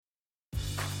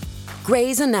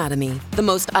Grey's Anatomy, the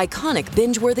most iconic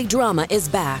binge-worthy drama, is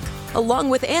back,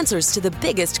 along with answers to the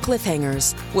biggest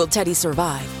cliffhangers. Will Teddy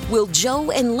survive? Will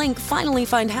Joe and Link finally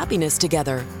find happiness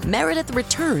together? Meredith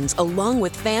returns along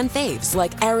with fan faves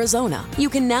like Arizona. You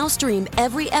can now stream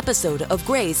every episode of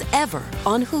Grey's ever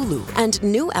on Hulu, and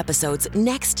new episodes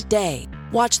next day.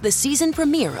 Watch the season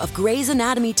premiere of Grey's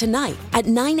Anatomy tonight at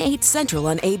 9/8 Central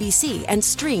on ABC and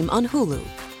stream on Hulu.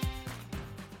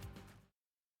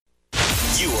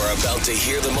 You are about to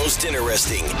hear the most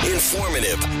interesting,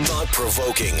 informative,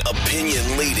 thought-provoking,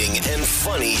 opinion-leading, and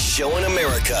funny show in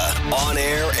America, on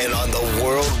air and on the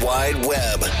World Wide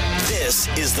Web. This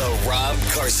is the Rob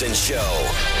Carson Show.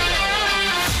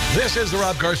 This is the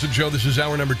Rob Carson Show. This is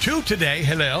hour number 2 today.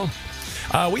 Hello.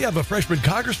 We have a freshman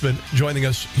congressman joining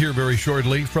us here very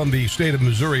shortly from the state of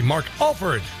Missouri, Mark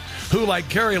Alford, who, like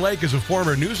Carrie Lake, is a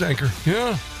former news anchor.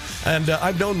 Yeah. And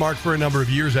I've known Mark for a number of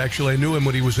years, actually. I knew him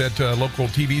when he was at a local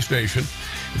TV station.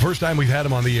 The first time we've had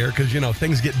him on the air because,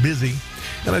 things get busy.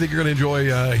 And I think you're going to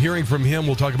enjoy hearing from him.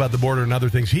 We'll talk about the border and other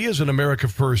things. He is an America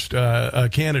First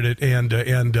candidate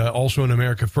and also an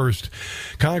America First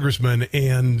congressman.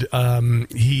 And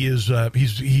he's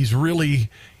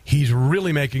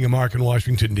really making a mark in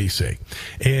Washington, D.C.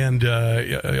 And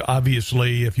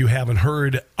obviously, if you haven't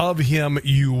heard of him,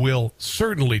 you will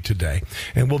certainly today.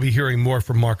 And we'll be hearing more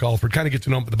from Mark Alford. Kind of get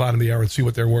to know him at the bottom of the hour and see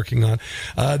what they're working on.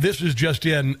 This is just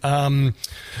in.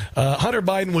 Hunter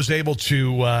Biden was able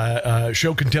to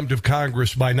show contempt of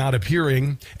Congress by not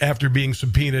appearing after being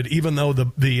subpoenaed, even though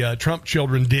the Trump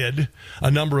children did a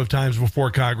number of times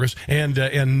before Congress,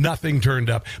 and nothing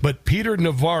turned up. But Peter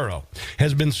Navarro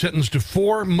has been sentenced to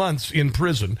 4 months in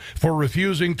prison for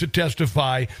refusing to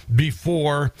testify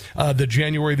before the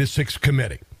January the 6th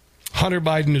committee. Hunter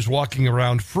Biden is walking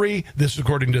around free. This,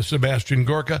 according to Sebastian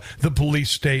Gorka. The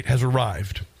police state has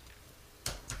arrived.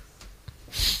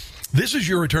 This is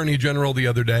your attorney general the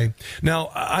other day.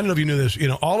 Now, I don't know if you knew this.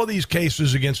 All of these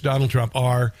cases against Donald Trump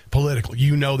are political.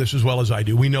 You know this as well as I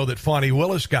do. We know that Fani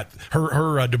Willis got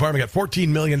her department got $14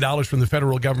 million from the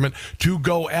federal government to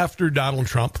go after Donald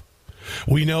Trump.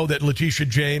 We know that Letitia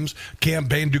James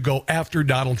campaigned to go after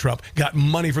Donald Trump, got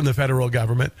money from the federal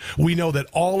government. We know that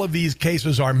all of these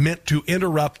cases are meant to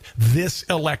interrupt this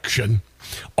election.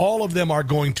 All of them are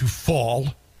going to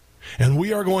fall, and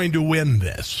we are going to win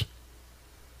this.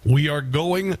 We are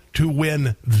going to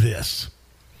win this.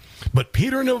 But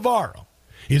Peter Navarro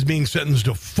is being sentenced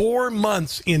to 4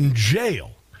 months in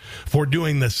jail for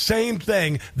doing the same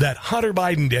thing that Hunter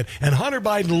Biden did. And Hunter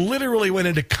Biden literally went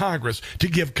into Congress to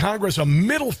give Congress a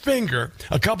middle finger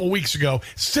a couple weeks ago,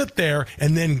 sit there,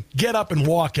 and then get up and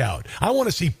walk out. I want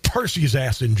to see Percy's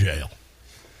ass in jail.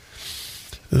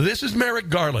 This is Merrick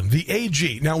Garland, the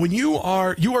AG. Now, when you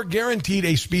are guaranteed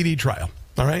a speedy trial,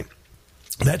 all right?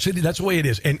 That's the way it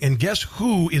is. And guess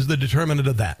who is the determinant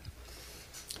of that?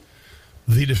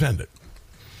 The defendant.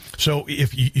 So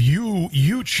if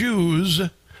you choose...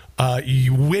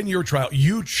 you win your trial,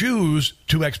 you choose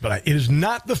to expedite. It is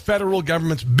not the federal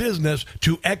government's business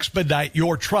to expedite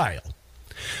your trial.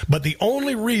 But the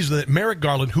only reason that Merrick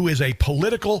Garland, who is a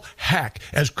political hack,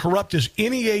 as corrupt as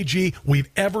any AG we've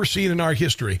ever seen in our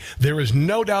history, there is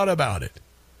no doubt about it.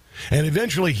 And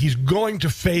eventually he's going to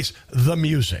face the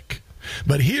music.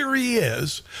 But here he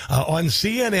is on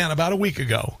CNN about a week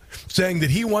ago saying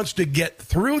that he wants to get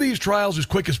through these trials as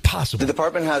quick as possible. The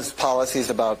department has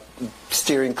policies about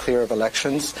steering clear of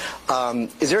elections.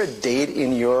 Is there a date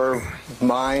in your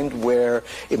mind where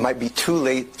it might be too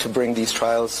late to bring these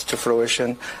trials to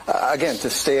fruition? Again, to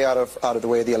stay out of the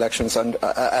way of the elections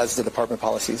as the department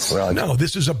policies? Well, no,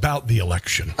 this is about the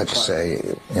election. I just say,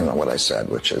 what I said,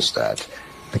 which is that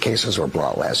the cases were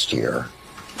brought last year.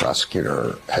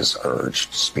 Prosecutor has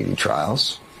urged speedy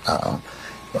trials,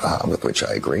 with which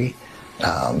I agree.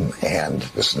 And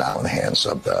this is now in the hands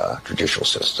of the judicial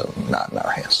system, not in our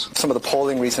hands. Some of the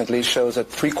polling recently shows that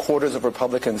 3/4 of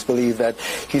Republicans believe that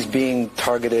he's being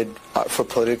targeted for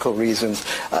political reasons.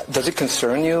 Does it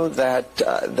concern you that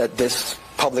this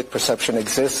public perception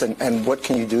exists, and what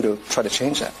can you do to try to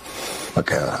change that?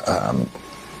 Okay.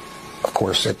 Of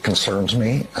course, it concerns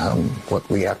me. What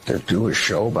we have to do is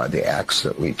show by the acts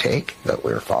that we take that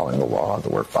we're following the law,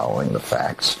 that we're following the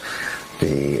facts.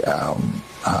 The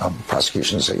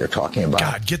prosecutions that you're talking about.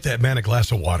 God, get that man a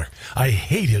glass of water. I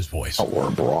hate his voice.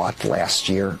 Were brought last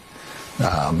year.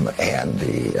 And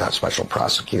the special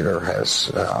prosecutor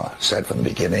has said from the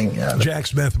beginning... Jack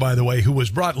Smith, by the way, who was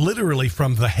brought literally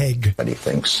from The Hague. That he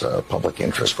thinks public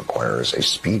interest requires a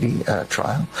speedy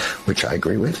trial, which I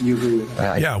agree with. You agree with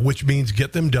that? Yeah, which means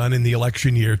get them done in the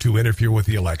election year to interfere with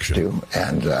the election.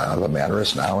 And the matter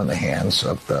is now in the hands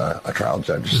of a trial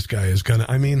judge. This guy is going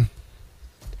to,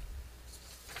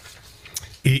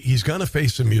 he's going to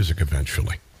face some music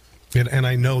eventually. And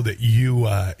I know that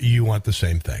you want the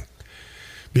same thing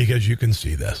because you can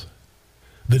see this.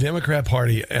 The Democrat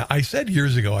Party, I said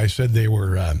years ago, I said they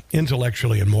were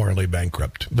intellectually and morally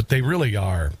bankrupt, but they really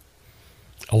are.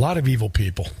 A lot of evil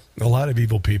people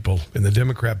in the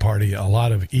Democrat Party, a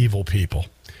lot of evil people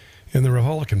in the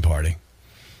Republican Party.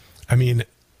 I mean,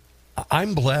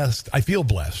 I'm blessed. I feel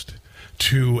blessed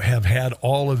to have had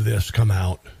all of this come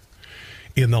out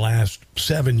in the last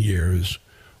 7 years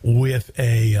with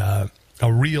a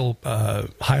real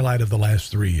highlight of the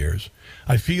last 3 years.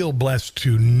 I feel blessed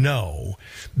to know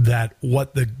that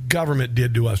what the government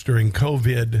did to us during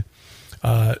COVID,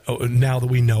 now that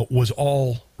we know, was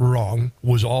all wrong,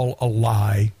 was all a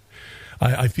lie.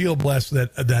 I feel blessed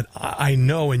that I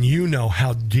know and you know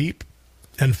how deep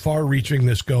and far-reaching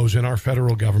this goes in our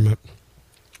federal government,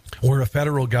 where a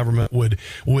federal government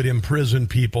would imprison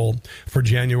people for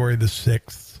January the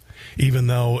 6th, even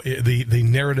though the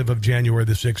narrative of January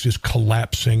the 6th is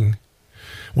collapsing.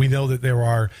 We know that there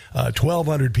are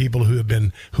 1,200 people who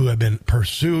have been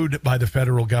pursued by the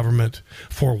federal government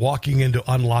for walking into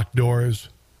unlocked doors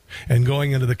and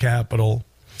going into the Capitol,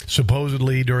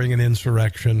 supposedly during an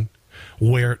insurrection,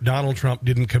 where Donald Trump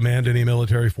didn't command any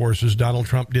military forces. Donald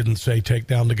Trump didn't say take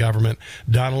down the government.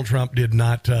 Donald Trump did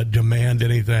not demand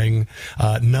anything.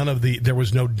 There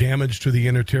was no damage to the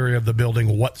interior of the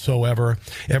building whatsoever.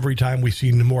 Every time we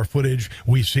see more footage,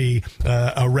 we see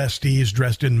arrestees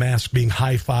dressed in masks being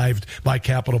high-fived by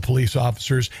Capitol Police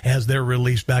officers as they're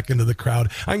released back into the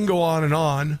crowd. I can go on and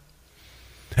on.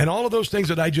 And all of those things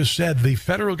that I just said, the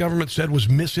federal government said was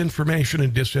misinformation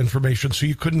and disinformation, so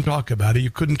you couldn't talk about it. You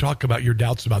couldn't talk about your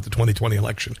doubts about the 2020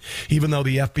 election, even though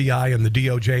the FBI and the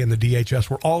DOJ and the DHS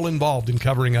were all involved in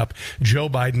covering up Joe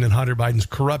Biden and Hunter Biden's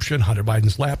corruption, Hunter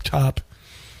Biden's laptop.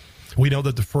 We know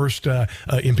that the first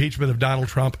impeachment of Donald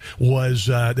Trump was,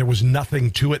 there was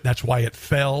nothing to it. That's why it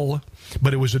fell.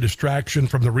 But it was a distraction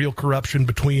from the real corruption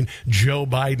between Joe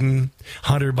Biden,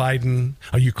 Hunter Biden,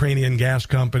 a Ukrainian gas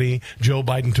company. Joe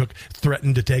Biden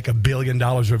threatened to take $1 billion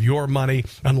of your money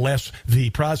unless the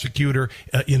prosecutor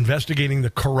investigating the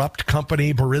corrupt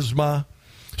company, Burisma,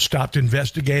 stopped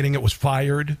investigating. It was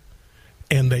fired.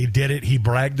 And they did it. He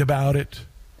bragged about it.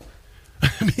 I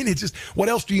mean, it's just, what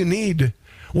else do you need?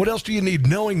 What else do you need,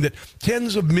 knowing that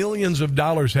tens of millions of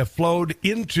dollars have flowed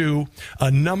into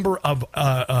a number of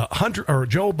Hunter or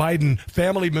Joe Biden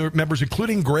family members,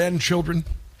 including grandchildren?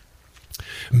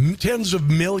 Tens of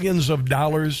millions of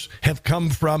dollars have come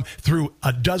through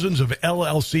dozens of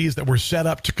LLCs that were set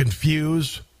up to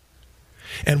confuse.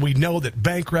 And we know that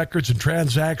bank records and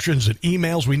transactions and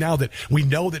emails, we know that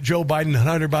Joe Biden and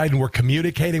Hunter Biden were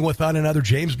communicating with one another,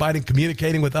 James Biden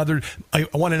communicating with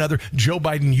one another, Joe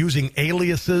Biden using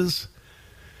aliases.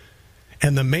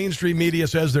 And the mainstream media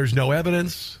says there's no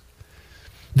evidence.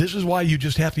 This is why you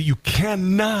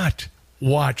cannot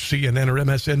watch CNN or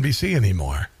MSNBC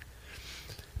anymore.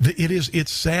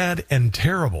 It's sad and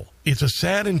terrible. It's a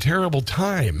sad and terrible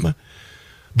time,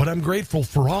 but I'm grateful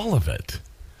for all of it.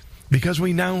 Because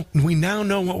we now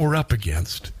know what we're up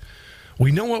against.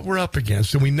 We know what we're up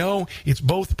against, and we know it's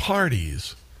both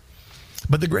parties.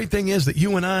 But the great thing is that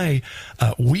you and I,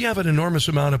 we have an enormous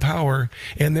amount of power,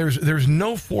 and there's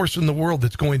no force in the world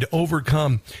that's going to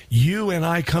overcome you and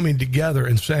I coming together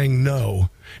and saying no,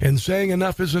 and saying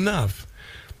enough is enough.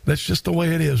 That's just the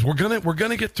way it is. We're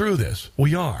gonna get through this.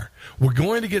 We are. We're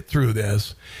going to get through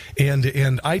this,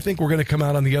 and I think we're going to come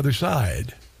out on the other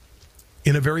side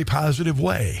in a very positive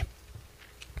way.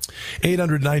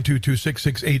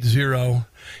 800-922-6680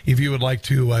 if you would like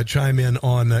to chime in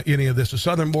on any of this. The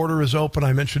southern border is open,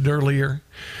 I mentioned earlier.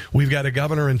 We've got a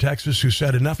governor in Texas who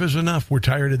said enough is enough. We're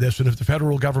tired of this, and if the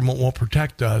federal government won't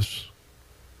protect us,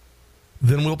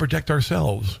 then we'll protect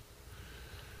ourselves.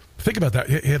 Think about that.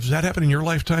 Has that happened in your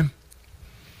lifetime?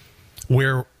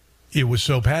 Where it was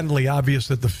so patently obvious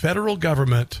that the federal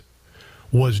government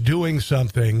was doing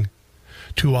something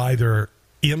to either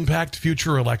impact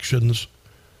future elections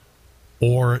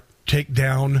or take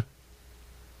down,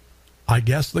 I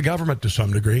guess, the government to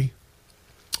some degree,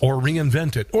 or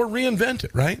reinvent it,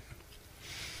 right?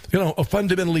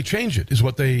 Fundamentally change it is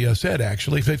what they said,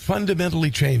 actually. If they fundamentally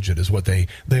change it is what they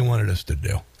wanted us to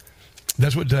do.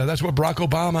 That's what Barack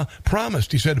Obama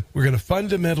promised. He said, we're going to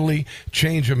fundamentally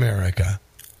change America.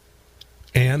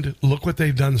 And look what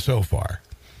they've done so far.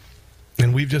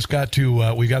 And we've just got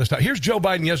to stop. Here's Joe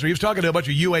Biden yesterday. He was talking to a bunch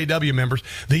of UAW members.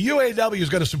 The UAW is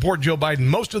going to support Joe Biden.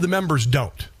 Most of the members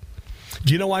don't.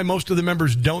 Do you know why most of the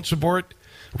members don't support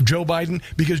Joe Biden?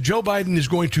 Because Joe Biden is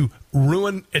going to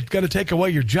it's going to take away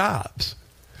your jobs.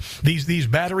 These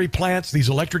battery plants, these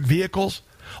electric vehicles,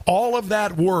 all of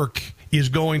that work is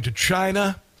going to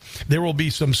China. There will be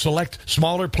some select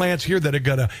smaller plants here that are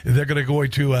going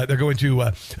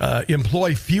to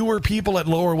employ fewer people at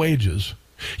lower wages.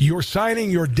 You're signing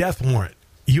your death warrant.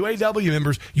 UAW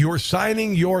members, you're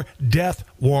signing your death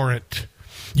warrant.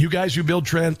 You guys who build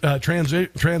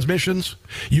transmissions,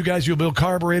 you guys who build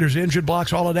carburetors, engine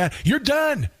blocks, all of that, you're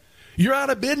done. You're out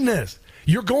of business.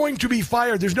 You're going to be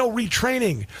fired. There's no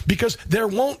retraining because there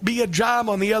won't be a job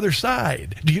on the other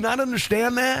side. Do you not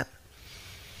understand that?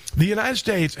 The United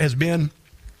States has been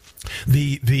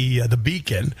the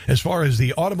beacon as far as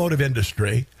the automotive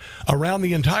industry around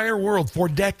the entire world for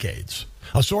decades.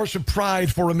 A source of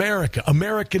pride for America.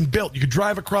 American built. You could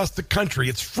drive across the country.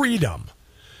 It's freedom.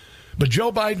 But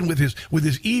Joe Biden with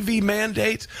his EV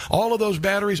mandates, all of those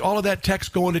batteries, all of that tech's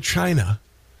going to China.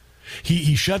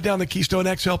 He shut down the Keystone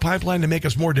XL pipeline to make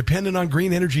us more dependent on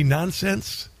green energy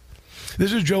nonsense.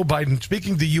 This is Joe Biden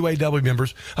speaking to UAW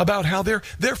members about how they're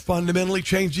fundamentally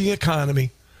changing the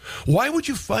economy. Why would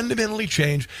you fundamentally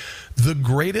change the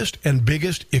greatest and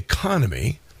biggest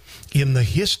economy in the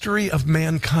history of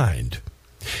mankind?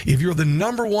 If you're the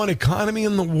number one economy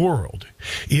in the world,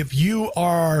 if you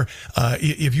are,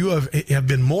 if you have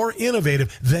been more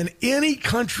innovative than any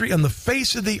country on the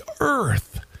face of the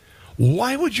earth,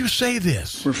 why would you say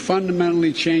this? We're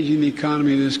fundamentally changing the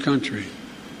economy of this country,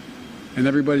 and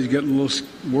everybody's getting a little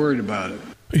worried about it.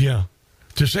 Yeah,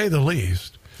 to say the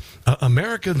least.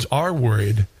 Americans are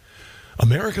worried.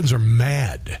 Americans are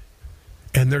mad,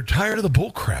 and they're tired of the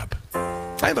bull crap.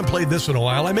 I haven't played this in a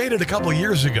while. I made it a couple of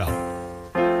years ago.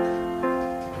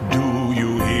 Do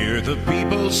you hear the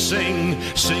people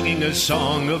singing a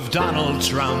song of Donald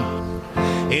Trump?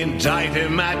 Indict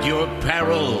him at your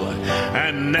peril,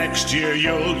 and next year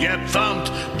you'll get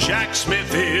thumped. Jack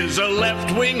Smith is a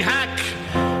left-wing hack.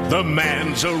 The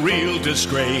man's a real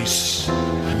disgrace.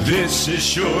 This is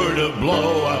sure to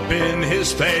blow up in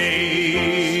his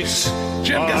face.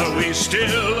 Are we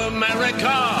still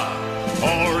America?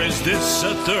 Or is this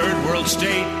a third world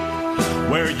state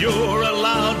where you're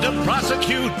allowed to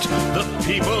prosecute the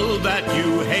people that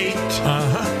you hate?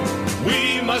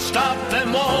 We must stop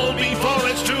them all before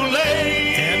it's too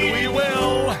late. And we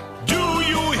will. Do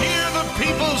you hear the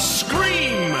people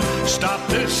scream? Stop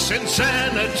this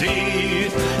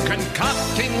insanity.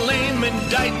 Concocting lame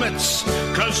indictments,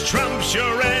 'cause Trump's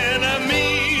your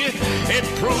enemy. It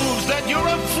proves that you're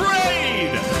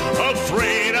afraid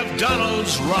of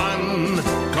Donald's run.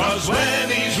 'Cause when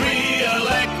he's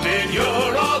re-elected,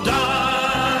 you're all done.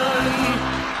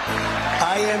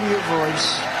 I am your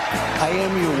voice. I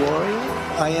am your warrior.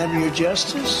 I am your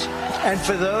justice. And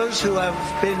for those who have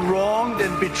been wronged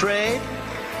and betrayed,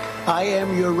 I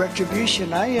am your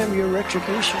retribution. I am your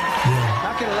retribution.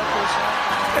 How can I let this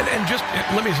happen? And just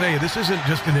let me say, this isn't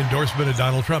just an endorsement of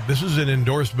Donald Trump. This is an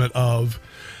endorsement of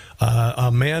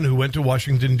a man who went to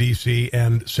Washington, D.C.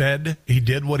 and said he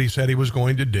did what he said he was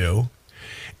going to do.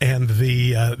 And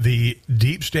the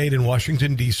deep state in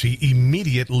Washington, D.C.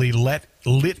 immediately lit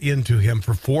into him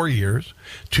for 4 years,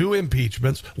 2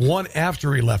 impeachments, 1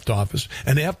 after he left office,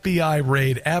 an FBI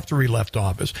raid after he left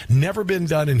office, never been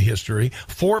done in history,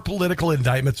 4 political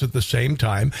indictments at the same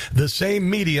time, the same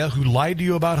media who lied to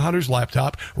you about Hunter's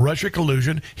laptop, Russia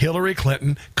collusion, Hillary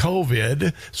Clinton,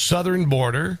 COVID, southern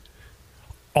border.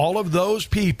 All of those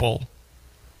people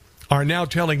are now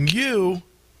telling you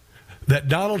that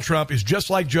Donald Trump is just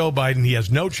like Joe Biden. He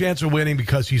has no chance of winning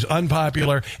because he's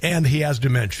unpopular and he has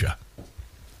dementia.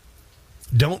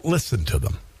 Don't listen to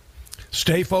them.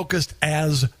 Stay focused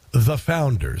as the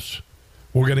founders.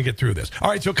 We're going to get through this. All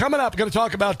right, so coming up, we're going to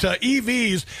talk about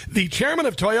EVs. The chairman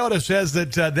of Toyota says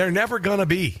that they're never going to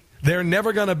be. They're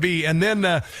never going to be. And then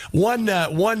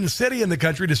one city in the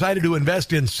country decided to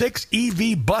invest in 6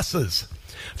 EV buses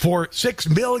for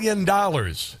 $6 million.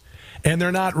 And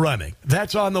they're not running.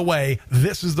 That's on the way.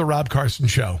 This is the Rob Carson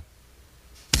Show.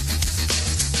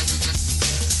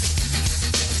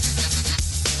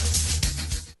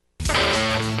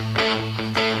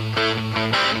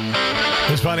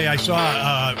 It's funny. I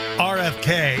saw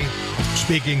RFK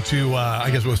speaking to, I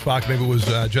guess it was Fox, maybe it was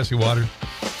Jesse Waters.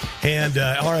 And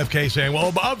RFK saying,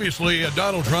 well, obviously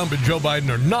Donald Trump and Joe Biden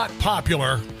are not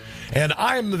popular. And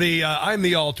I'm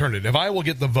the alternative. I will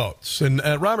get the votes. And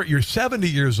Robert, you're 70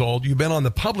 years old. You've been on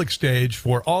the public stage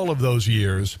for all of those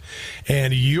years,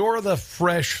 and you're the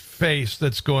fresh face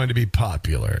that's going to be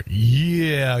popular.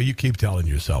 Yeah, you keep telling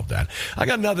yourself that. I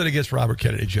got nothing against Robert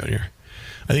Kennedy Jr.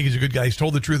 I think he's a good guy. He's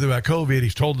told the truth about COVID.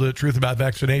 He's told the truth about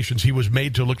vaccinations. He was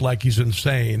made to look like he's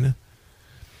insane.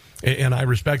 and I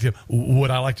respect him.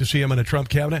 Would I like to see him in a Trump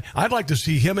cabinet? I'd like to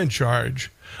see him in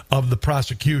charge of the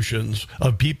prosecutions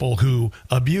of people who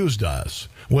abused us,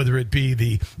 whether it be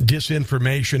the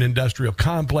disinformation industrial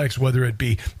complex, whether it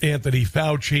be Anthony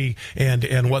Fauci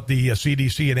and what the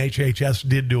CDC and HHS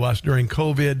did to us during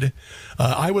COVID.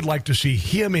 I would like to see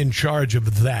him in charge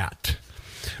of that.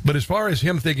 But as far as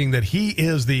him thinking that he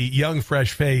is the young,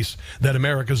 fresh face that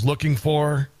America's looking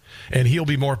for and he'll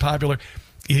be more popular,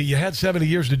 you had 70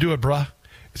 years to do it, bruh.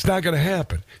 It's not going to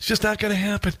happen. It's just not going to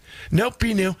happen. Nope,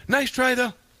 be new. Nice try,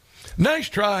 though. Nice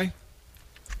try.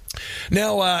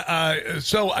 Now,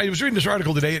 so I was reading this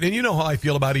article today, and you know how I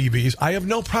feel about EVs. I have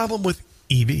no problem with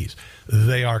EVs.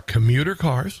 They are commuter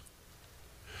cars.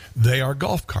 They are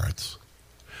golf carts.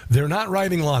 They're not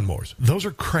riding lawnmowers. Those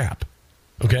are crap.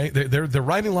 Okay? They're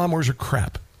riding lawnmowers are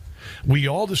crap. We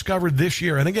all discovered this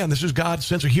year, and again, this is God's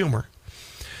sense of humor.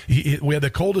 We had the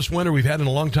coldest winter we've had in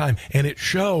a long time, and it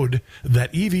showed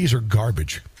that EVs are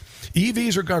garbage.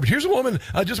 EVs are garbage. Here's a woman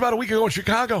just about a week ago in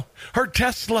Chicago. Her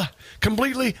Tesla,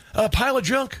 completely a pile of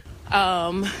junk.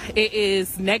 It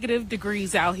is negative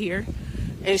degrees out here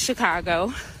in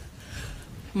Chicago.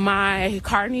 My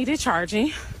car needed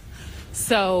charging.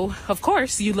 So, of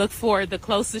course, you look for the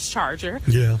closest charger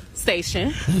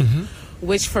station,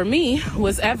 which for me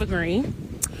was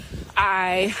Evergreen.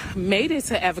 I made it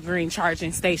to Evergreen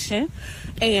charging station,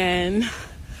 and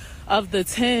of the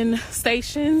 10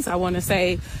 stations, I want to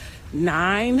say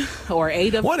 9 or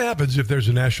 8 of What happens if there's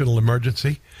a national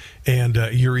emergency and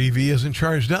your EV isn't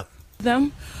charged up?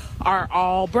 Them are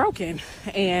all broken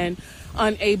and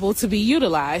unable to be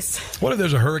utilized. What if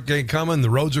there's a hurricane coming, the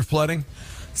roads are flooding?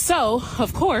 So,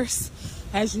 of course,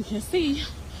 as you can see,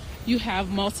 you have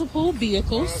multiple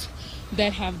vehicles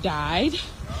that have died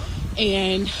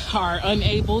and are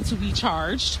unable to be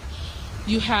charged.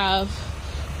 You have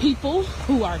people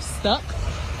who are stuck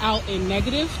out in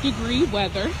negative degree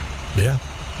weather. Yeah.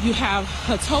 You have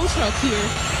a tow truck here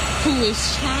who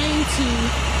is trying to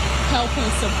help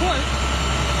and support.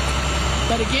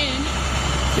 But again...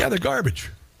 Yeah, they're garbage.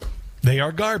 They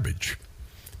are garbage.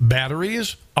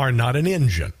 Batteries are not an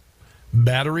engine.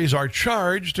 Batteries are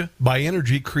charged by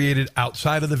energy created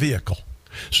outside of the vehicle.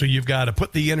 So you've got to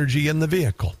put the energy in the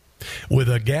vehicle. With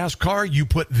a gas car, you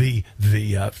put the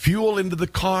fuel into the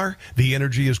car. The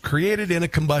energy is created in a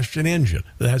combustion engine.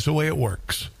 That's the way it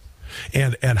works.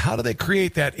 And how do they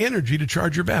create that energy to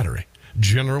charge your battery?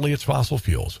 Generally, it's fossil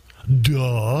fuels.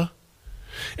 Duh.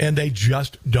 And they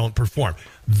just don't perform.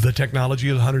 The technology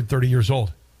is 130 years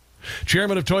old.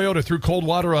 Chairman of Toyota threw cold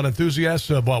water on enthusiasts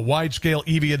about wide-scale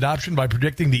EV adoption by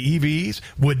predicting the EVs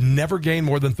would never gain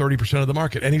more than 30% of the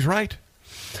market. And he's right.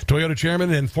 Toyota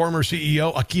chairman and former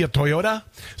CEO Akio Toyoda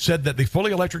said that the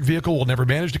fully electric vehicle will never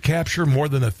manage to capture more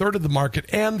than a third of the market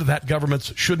and that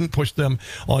governments shouldn't push them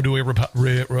onto a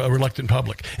reluctant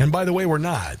public. And by the way, we're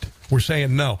not. We're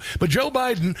saying no. But Joe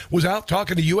Biden was out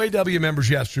talking to UAW members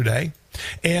yesterday,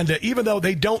 and even though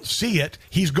they don't see it,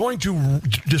 he's going to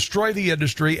destroy the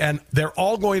industry, and they're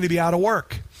all going to be out of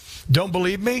work. Don't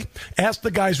believe me? Ask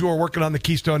the guys who are working on the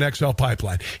Keystone XL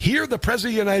pipeline. Here, the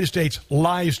President of the United States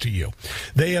lies to you.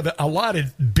 They have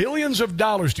allotted billions of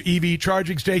dollars to EV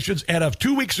charging stations, and of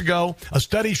 2 weeks ago, a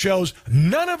study shows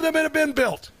none of them have been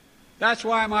built. That's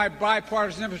why my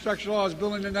bipartisan infrastructure law is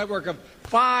building a network of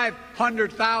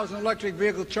 500,000 electric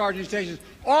vehicle charging stations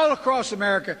all across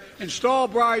America,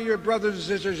 installed by your brothers and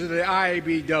sisters of the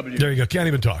IABW. There you go. Can't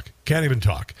even talk. Can't even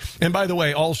talk. And by the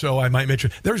way, also, I might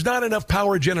mention, there's not enough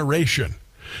power generation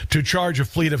to charge a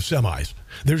fleet of semis.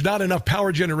 There's not enough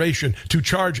power generation to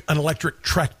charge an electric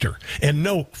tractor. And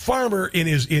no farmer in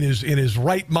his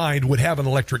right mind would have an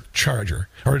electric charger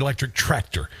or an electric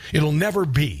tractor. It'll never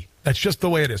be. That's just the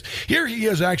way it is. Here he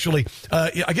is actually,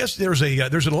 I guess there's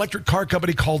an electric car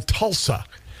company called Tulsa.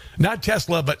 Not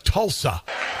Tesla, but Tulsa.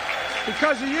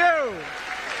 Because of you,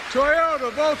 Toyota,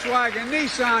 Volkswagen,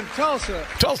 Nissan,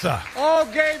 Tulsa all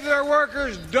gave their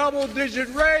workers double-digit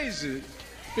raises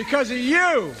because of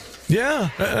you. Yeah,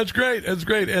 that's great. That's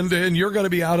great. And you're going to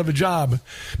be out of a job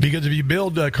because if you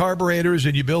build carburetors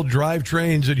and you build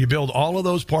drivetrains and you build all of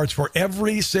those parts for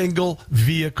every single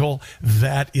vehicle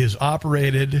that is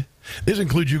operated. This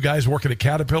includes you guys working at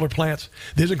Caterpillar plants.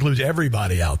 This includes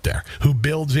everybody out there who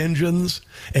builds engines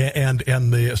and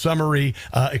the summary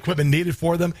equipment needed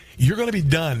for them. You're going to be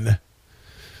done.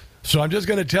 So I'm just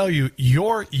going to tell you,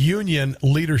 your union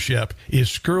leadership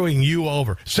is screwing you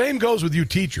over. Same goes with you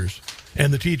teachers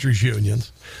and the teachers'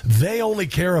 unions. They only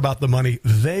care about the money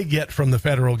they get from the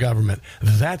federal government.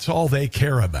 That's all they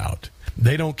care about.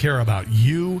 They don't care about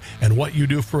you and what you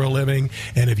do for a living,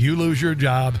 and if you lose your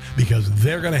job, because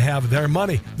they're going to have their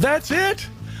money. That's it.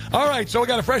 All right, so we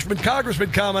got a freshman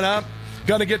congressman coming up.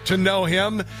 Going to get to know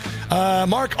him.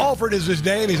 Mark Alford is his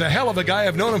name. He's a hell of a guy.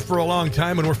 I've known him for a long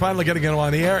time, and we're finally getting him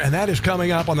on the air, and that is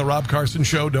coming up on the Rob Carson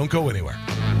Show. Don't go anywhere.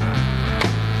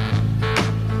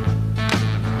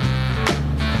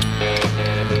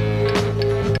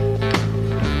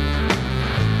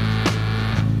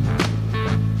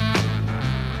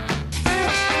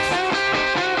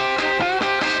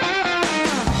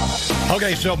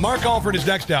 Okay, so Mark Alford is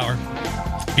next hour.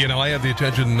 You know, I have the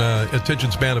attention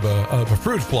span of a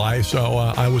fruit fly, so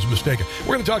I was mistaken.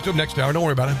 We're going to talk to him next hour. Don't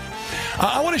worry about it.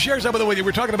 I want to share something with you.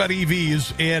 We're talking about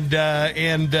EVs, and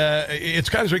it's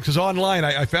kind of sweet because online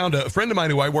I found a friend of mine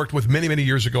who I worked with many, many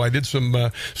years ago. I did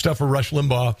some stuff for Rush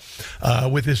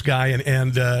Limbaugh with this guy,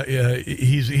 and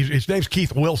his name's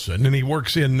Keith Wilson, and he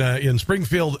works in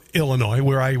Springfield, Illinois,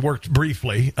 where I worked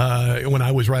briefly when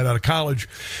I was right out of college,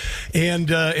 and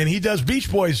he does Beach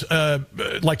Boys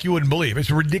like you wouldn't believe. It's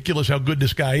ridiculous how good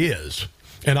this guy is.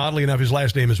 And oddly enough, his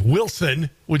last name is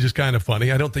Wilson, which is kind of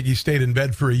funny. I don't think he stayed in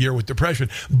bed for a year with depression.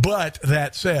 But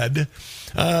that said,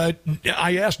 I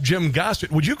asked Jim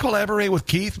Gossett, would you collaborate with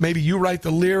Keith? Maybe you write the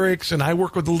lyrics and I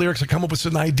work with the lyrics. I come up with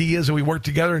some ideas and we work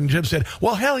together. And Jim said,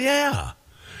 well, hell yeah.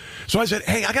 So I said,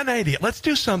 hey, I got an idea. Let's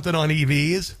do something on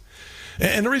EVs.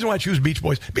 And the reason why I choose Beach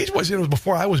Boys, it was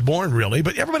before I was born, really.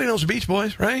 But everybody knows the Beach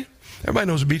Boys, right? Everybody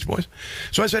knows the Beach Boys.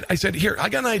 So I said, here, I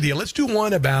got an idea. Let's do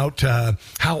one about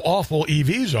how awful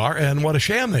EVs are and what a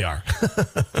sham they are.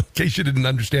 In case you didn't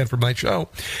understand from my show.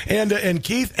 And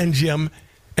Keith and Jim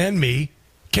and me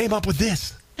came up with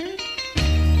this.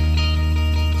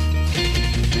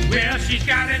 Well, she's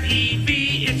got an EV.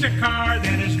 It's a car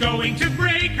that is going to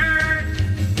break her.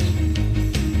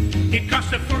 It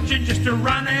costs a fortune just to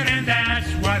run it, and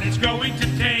that's what it's going to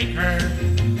take her.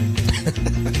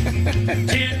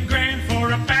 10 grand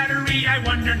for a battery. I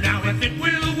wonder now if it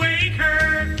will wake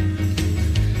her.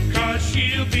 'Cause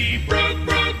she'll be broke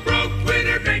when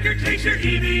her banker takes her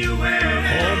EV away.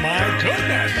 Oh my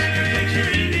goodness.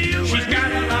 She's got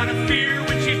a lot of fear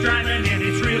when she's driving, and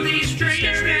it's really strange.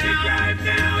 Scary to drive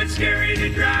now. It's scary to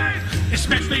drive.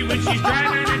 Especially when she's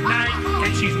driving at night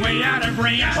and she's way out of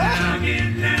range.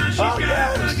 Now she's got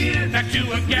to plug in. Back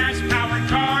to a gas-powered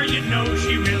car, you know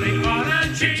she really ought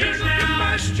to change. Internal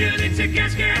combustion, it's a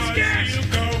gas. She'll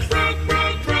go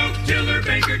broke till her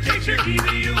banker takes her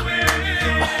EV away.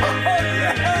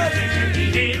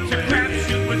 It's a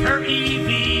crapshoot with her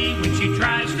EV when she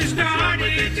tries to start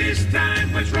it. This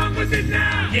time, what's wrong with it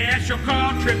now? Yeah, she'll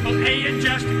call AAA and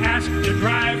just ask the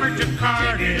driver to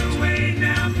cart it. Take it away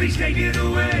now, please take it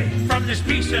away from this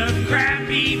piece of crap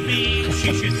EV.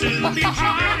 She should soon be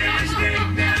charged.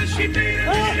 Now she made a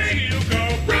mistake. She'll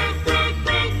go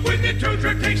broke when the tow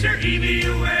truck takes her EV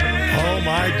away. Oh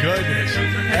my goodness,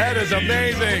 that is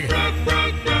amazing.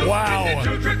 Wow,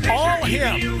 all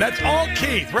him. That's all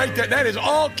Keith right there. That is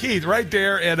all Keith right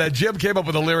there. And Jim came up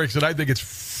with the lyrics, and I think it's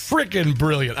freaking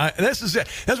brilliant. This is it.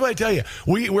 That's what I tell you.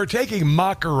 We're taking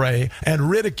mockery and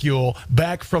ridicule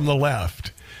back from the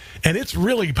left, and it's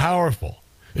really powerful.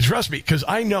 Trust me, because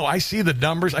I see the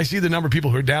numbers. I see the number of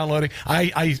people who are downloading.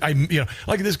 I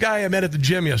like this guy I met at the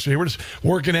gym yesterday. We're just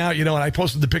working out, and I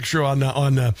posted the picture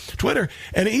on Twitter,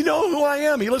 and he knows who I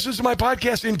am. He listens to my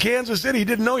podcast in Kansas City. He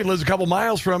didn't know he lives a couple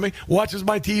miles from me. Watches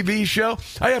my TV show.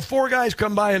 I have 4 guys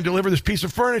come by and deliver this piece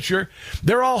of furniture.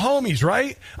 They're all homies,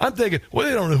 right? I'm thinking, well,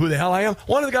 they don't know who the hell I am.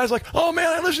 One of the guys like, oh man,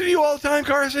 I listen to you all the time,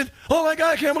 Carson. Oh my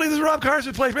God, I can't believe this is Rob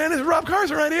Carson place, man. This is Rob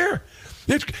Carson right here.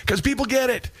 It's because people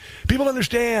get it. People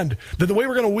understand that the way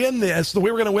we're going to win this, the way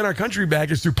we're going to win our country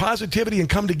back is through positivity and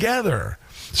come together.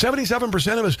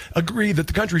 77% of us agree that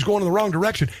the country's going in the wrong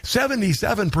direction.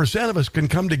 77% of us can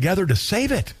come together to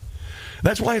save it.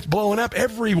 That's why it's blowing up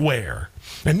everywhere.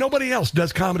 And nobody else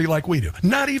does comedy like we do.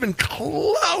 Not even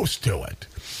close to it.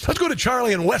 Let's go to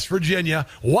Charlie in West Virginia.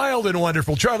 Wild and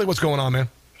wonderful. Charlie, what's going on, man?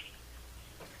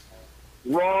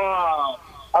 Rob,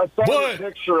 I saw the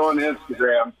picture on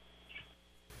Instagram.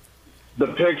 The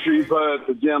picture you put at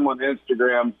the gym on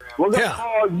Instagram. We're going to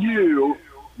call you.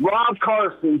 Rob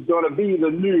Carson's going to be the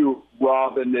new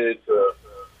Robinator.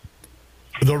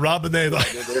 The Robinator.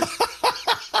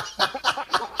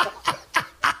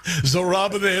 The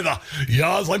Robinator.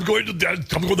 Yes, I'm going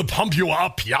to pump you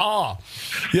up. Yeah.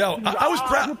 Yeah, I was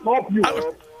proud.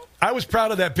 I was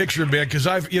proud of that picture, man, because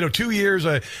 2 years,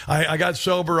 I got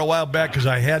sober a while back because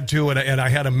I had to, and I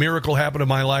had a miracle happen in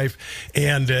my life,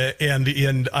 and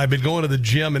I've been going to the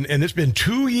gym, and it's been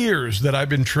 2 years that I've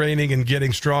been training and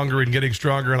getting stronger,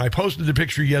 and I posted the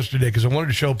picture yesterday because I wanted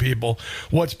to show people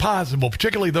what's possible,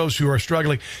 particularly those who are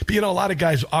struggling. But, a lot of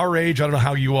guys our age, I don't know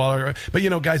how you all are, but,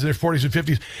 guys in their 40s and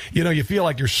 50s, you feel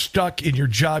like you're stuck in your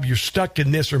job, you're stuck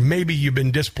in this, or maybe you've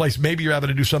been displaced, maybe you're having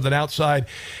to do something outside,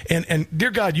 and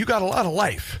dear God, you got a lot of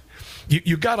life.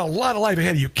 You got a lot of life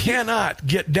ahead of you. You cannot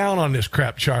get down on this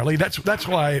crap, Charlie. That's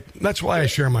why I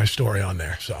share my story on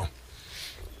there. So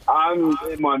I'm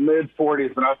in my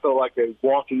mid-40s, and I feel like a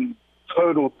walking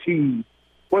total T.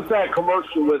 What's that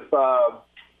commercial with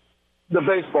the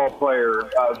baseball player?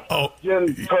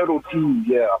 Jim Total T,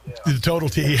 yeah. The Total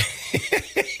T.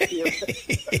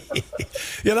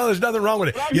 There's nothing wrong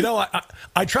with it.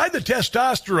 I tried the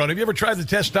testosterone. Have you ever tried the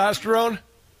testosterone?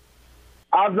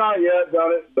 I've not yet done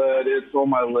it, but it's on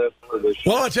my list for this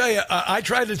year. Well, I'll tell you, I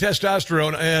tried the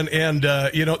testosterone, and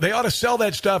they ought to sell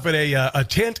that stuff at a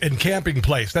tent and camping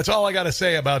place. That's all I got to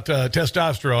say about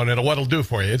testosterone and what it'll do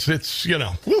for you. It's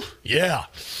whew, yeah.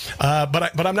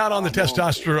 But I'm not on the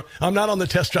testosterone. I'm not on the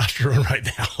testosterone right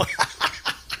now.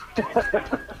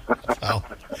 So,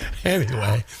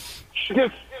 anyway.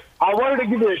 I wanted to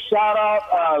give you a shout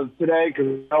out today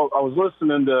because I was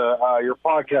listening to your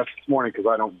podcast this morning because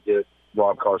I don't get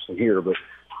Rob Carson here, but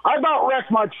I about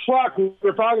wrecked my truck. We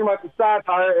were talking about the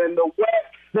satire and the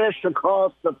wet fish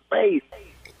across the face.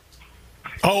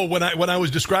 Oh, when I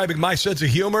was describing my sense of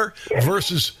humor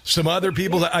versus some other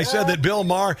people, I said that Bill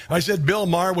Maher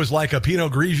was like a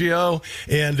Pinot Grigio,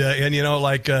 and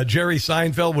like Jerry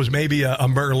Seinfeld was maybe a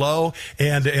Merlot,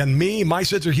 and me, my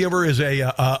sense of humor is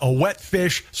a wet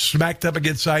fish smacked up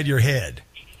against side your head.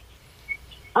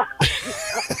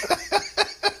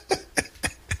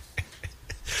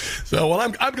 So, well,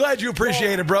 I'm glad you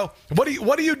appreciate it, bro.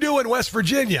 What do you do in West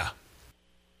Virginia?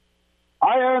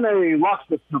 I own a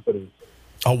locksmith company.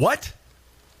 A what?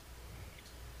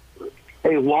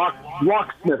 A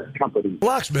locksmith company.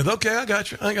 Locksmith. Okay, I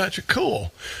got you.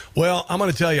 Cool. Well, I'm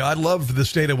going to tell you, I love the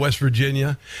state of West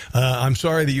Virginia. I'm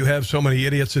sorry that you have so many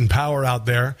idiots in power out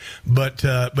there, but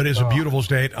it's a beautiful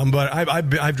state. But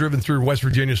I've driven through West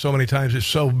Virginia so many times. It's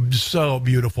so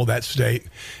beautiful, that state.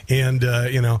 And I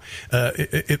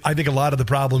think a lot of the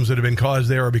problems that have been caused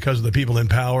there are because of the people in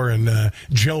power and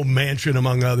Joe Manchin,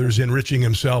 among others, enriching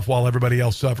himself while everybody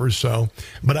else suffers. So,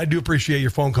 but I do appreciate your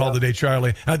phone call today,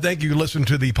 Charlie. I thank you. Listen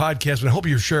to the podcast, and I hope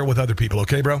you share it with other people.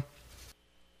 Okay, bro?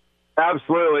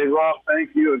 Absolutely, Rob.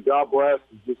 Thank you, and God bless.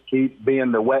 Just keep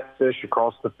being the wet fish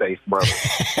across the face, brother.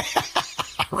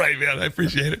 All right, man. I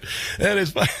appreciate it. That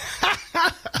is fine.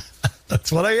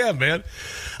 That's what I am, man.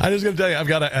 I'm just going to tell you, I've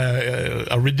got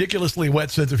a ridiculously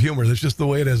wet sense of humor. That's just the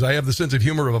way it is. I have the sense of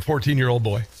humor of a 14-year-old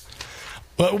boy.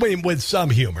 Well, with some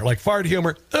humor, like fart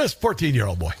humor. This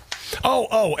 14-year-old boy.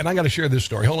 Oh, and I got to share this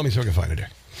story. Hold on, let me see if I can find it here.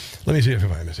 Let me see if I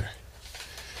can find this here.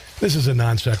 This is a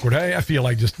non sequitur. I feel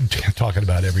like just talking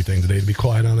about everything today, to be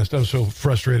quite honest. I'm so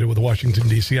frustrated with Washington,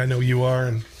 D.C. I know you are,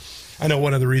 and I know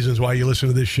one of the reasons why you listen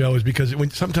to this show is because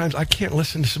sometimes I can't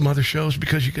listen to some other shows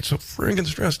because you get so friggin'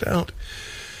 stressed out.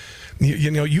 You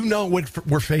know what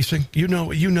we're facing. You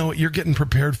know you're getting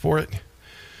prepared for it.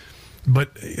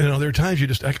 But, there are times you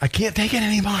just, I can't take it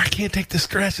anymore. I can't take the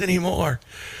stress anymore.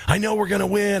 I know we're going to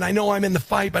win. I know I'm in the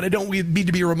fight, but I don't need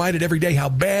to be reminded every day how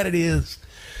bad it is.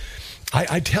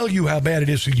 I tell you how bad it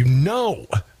is so you know.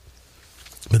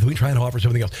 But we try to offer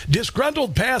something else.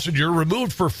 Disgruntled passenger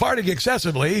removed for farting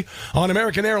excessively on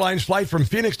American Airlines flight from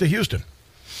Phoenix to Houston.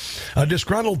 A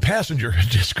disgruntled passenger.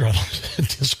 Disgruntled?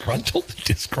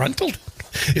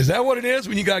 Is that what it is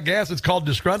when you got gas? It's called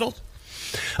disgruntled?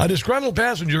 A disgruntled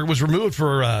passenger was removed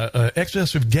for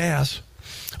excessive gas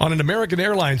on an American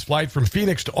Airlines flight from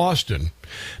Phoenix to Austin.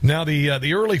 Now,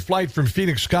 the early flight from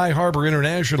Phoenix Sky Harbor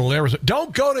International Airport.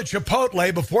 Don't go to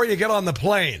Chipotle before you get on the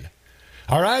plane.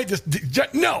 All right?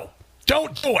 No,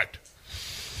 don't do it.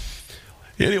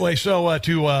 Anyway, so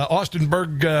to Austin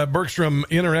Bergstrom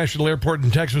International Airport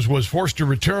in Texas was forced to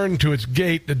return to its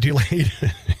gate, delayed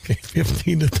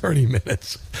 15 to 30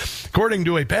 minutes. According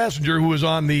to a passenger who was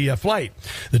on the flight,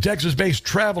 the Texas-based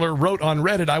traveler wrote on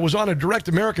Reddit, "I was on a direct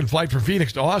American flight from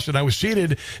Phoenix to Austin. I was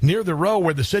seated near the row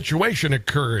where the situation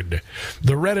occurred."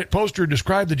 The Reddit poster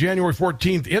described the January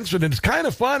 14th incident as kind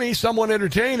of funny, somewhat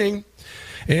entertaining,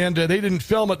 and they didn't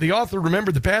film it. The author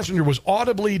remembered the passenger was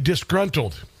audibly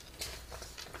disgruntled.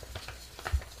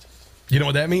 You know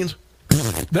what that means?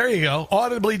 There you go.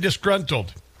 Audibly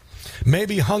disgruntled.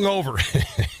 Maybe hungover.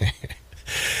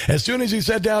 As soon as he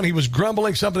sat down, he was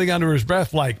grumbling something under his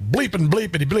breath like bleep and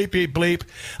bleep and bleep, bleep, bleep.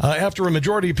 After a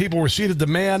majority of people were seated, the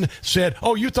man said,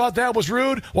 "Oh, you thought that was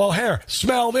rude? Well, here,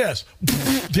 smell this."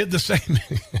 Did the same.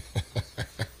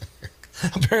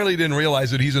 Apparently didn't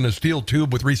realize that he's in a steel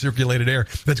tube with recirculated air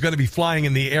that's going to be flying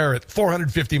in the air at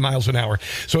 450 miles an hour.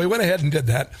 So he went ahead and did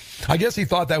that. I guess he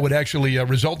thought that would actually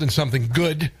result in something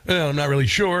good. I'm not really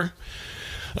sure.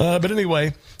 But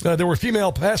anyway, there were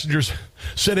female passengers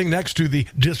sitting next to the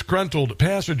disgruntled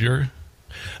passenger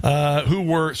who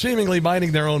were seemingly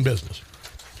minding their own business.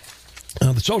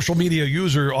 The social media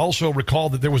user also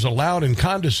recalled that there was a loud and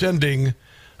condescending.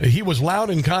 He was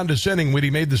loud and condescending when he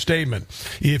made the statement.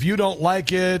 If you don't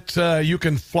like it, you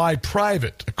can fly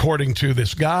private, according to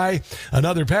this guy.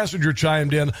 Another passenger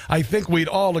chimed in, "I think we'd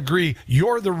all agree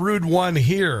you're the rude one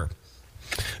here."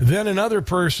 Then another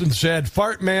person said,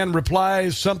 "Fart man"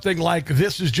 replies something like,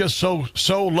 "This is just so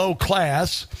low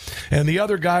class." And the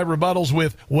other guy rebuttals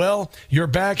with, "Well, you're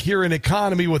back here in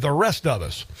economy with the rest of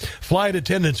us." Flight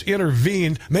attendants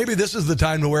intervened. Maybe this is the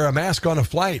time to wear a mask on a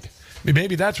flight.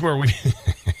 Maybe that's where we...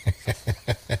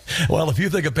 Well, if you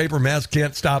think a paper mask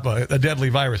can't stop a deadly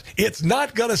virus, it's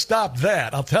not going to stop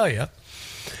that, I'll tell you.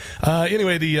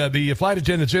 Anyway, the flight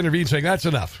attendants intervened saying, "That's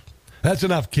enough. That's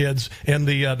enough, kids." And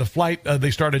the flight,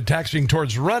 they started taxiing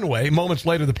towards the runway. Moments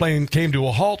later, the plane came to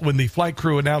a halt when the flight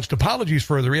crew announced apologies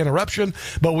for the interruption,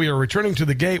 but we are returning to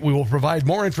the gate. We will provide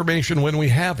more information when we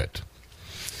have it.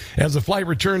 As the flight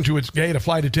returned to its gate, a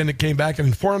flight attendant came back and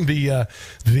informed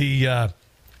the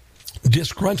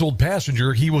disgruntled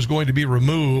passenger he was going to be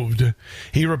removed.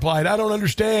 He replied, "I don't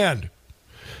understand."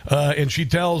 And she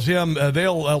tells him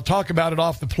they'll talk about it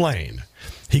off the plane.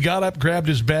 He got up, grabbed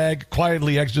his bag,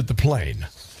 quietly exited the plane,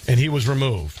 and he was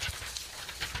removed.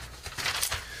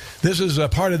 This is a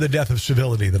part of the death of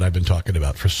civility that I've been talking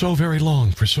about for so very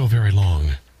long,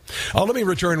 Oh, let me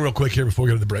return real quick here before we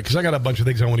go to the break, because I got a bunch of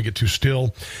things I want to get to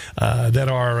still that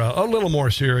are a little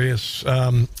more serious,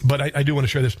 but I do want to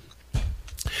share this.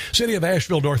 City of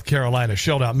Asheville, North Carolina,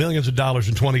 shelled out millions of dollars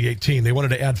in 2018. They wanted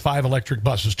to add 5 electric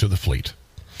buses to the fleet.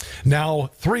 Now,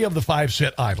 3 of the 5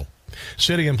 sit idle.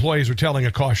 City employees are telling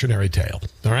a cautionary tale.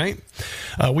 All right?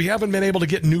 We haven't been able to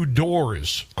get new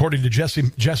doors, according to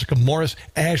Jessica Morris,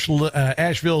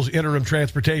 Asheville's interim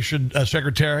transportation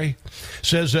secretary,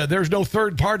 says there's no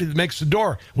third party that makes the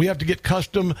door. We have to get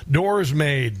custom doors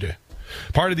made.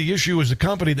 Part of the issue is the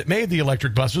company that made the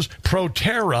electric buses,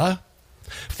 Proterra,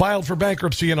 filed for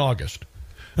bankruptcy in August.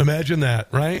 Imagine that,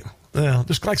 right? Yeah,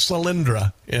 just like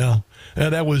Solyndra. Yeah,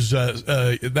 that was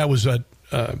Barack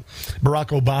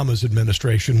Obama's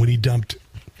administration when he dumped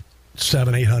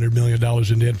 $700-800 million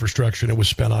into infrastructure, and it was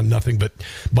spent on nothing but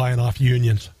buying off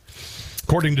unions.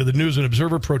 According to the News and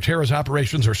Observer, Proterra's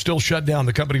operations are still shut down.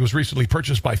 The company was recently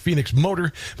purchased by Phoenix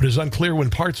Motor, but it is unclear when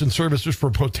parts and services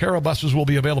for Proterra buses will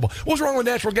be available. What's wrong with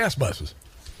natural gas buses?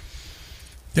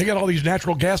 They got all these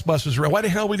natural gas buses. Why the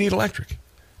hell we need electric?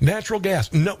 Natural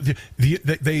gas. No,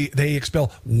 they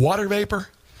expel water vapor,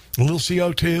 a little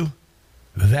CO2.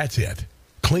 That's it.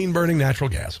 Clean burning natural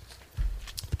gas.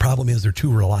 The problem is they're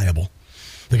too reliable.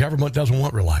 The government doesn't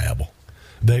want reliable.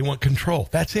 They want control.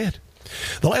 That's it.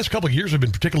 The last couple of years have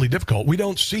been particularly difficult. We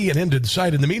don't see an end in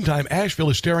sight. In the meantime,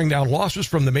 Asheville is staring down losses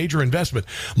from the major investment.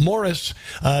 Morris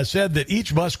said that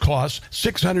each bus costs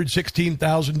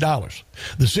 $616,000.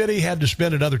 The city had to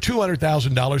spend another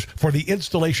 $200,000 for the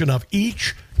installation of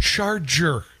each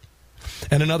charger,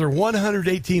 and another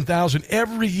 $118,000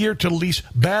 every year to lease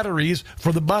batteries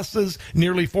for the buses,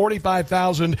 nearly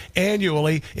 $45,000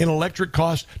 annually in electric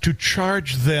costs to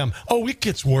charge them. Oh, it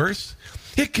gets worse.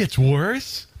 It gets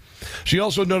worse. She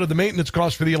also noted the maintenance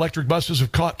costs for the electric buses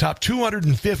have topped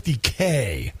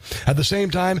 $250K. At the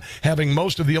same time, having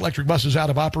most of the electric buses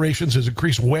out of operations has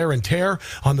increased wear and tear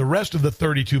on the rest of the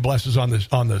 32 buses on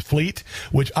the fleet,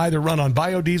 which either run on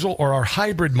biodiesel or are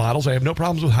hybrid models. I have no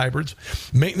problems with hybrids.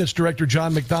 Maintenance Director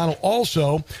John McDonald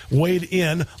also weighed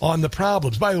in on the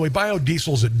problems. By the way,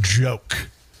 biodiesel is a joke.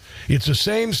 It's the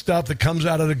same stuff that comes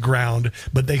out of the ground,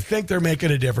 but they think they're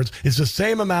making a difference. It's the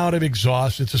same amount of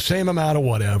exhaust. It's the same amount of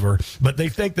whatever, but they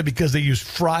think that because they use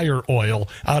fryer oil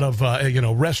out of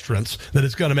restaurants that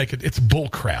it's going to make it. It's bull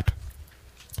crap.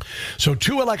 So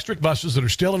 2 electric buses that are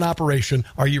still in operation.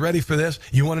 Are you ready for this?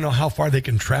 You want to know how far they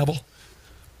can travel?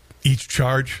 Each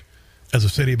charge as a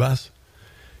city bus?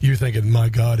 You're thinking, my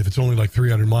God, if it's only like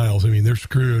 300 miles, I mean, they're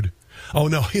screwed. Oh,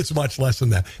 no, it's much less than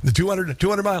that. The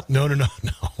 200 miles? No,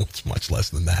 it's much less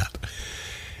than that.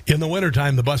 In the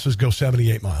wintertime, the buses go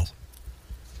 78 miles.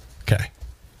 Okay,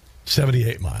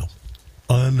 78 miles.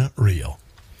 Unreal.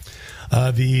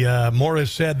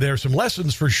 Morris said there are some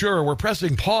lessons for sure. We're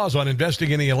pressing pause on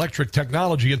investing in the electric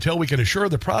technology until we can assure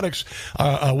the products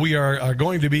we are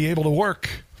going to be able to work.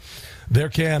 There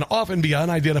can often be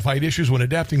unidentified issues when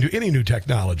adapting to any new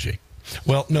technology.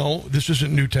 Well, no, this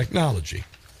isn't new technology.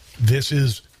 This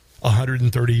is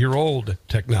 130-year-old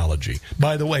technology.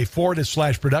 By the way, Ford has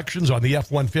slashed productions on the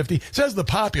F-150. Says the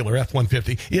popular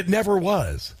F-150. It never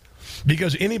was.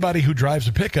 Because anybody who drives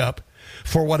a pickup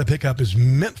for what a pickup is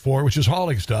meant for, which is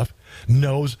hauling stuff,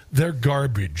 knows they're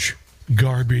garbage.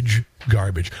 Garbage,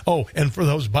 garbage. Oh, and for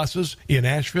those buses in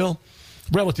Asheville,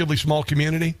 relatively small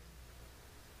community,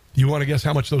 you want to guess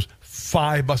how much those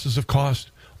 5 buses have cost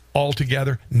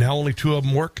altogether? Now only 2 of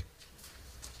them work?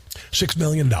 $6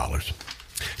 million.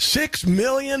 $6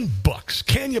 million bucks.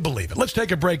 Can you believe it? Let's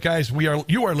take a break, guys.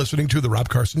 You are listening to The Rob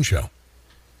Carson Show.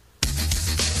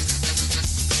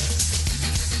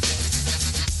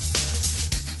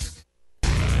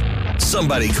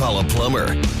 Somebody call a plumber.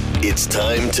 It's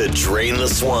time to drain the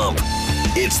swamp.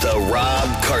 It's The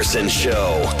Rob Carson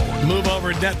Show. Move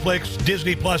over to Netflix,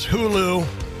 Disney Plus, Hulu.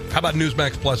 How about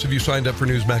Newsmax Plus? Have you signed up for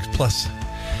Newsmax Plus?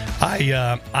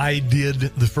 I did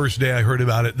the first day I heard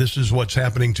about it. This is what's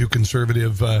happening to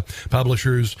conservative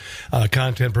publishers.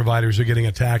 Content providers are getting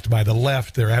attacked by the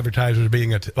left. Their advertisers are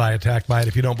being attacked by it.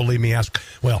 If you don't believe me,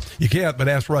 well, you can't, but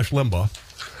ask Rush Limbaugh.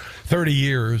 30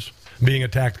 years being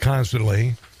attacked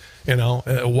constantly. You know,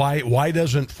 why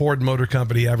doesn't Ford Motor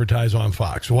Company advertise on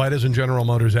Fox? Why doesn't General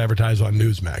Motors advertise on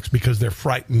Newsmax? Because they're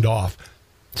frightened off.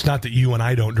 It's not that you and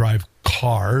I don't drive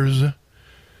cars.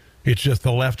 It's just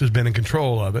the left has been in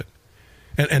control of it.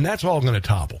 And that's all going to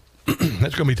topple. That's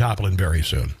going to be toppling very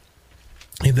soon.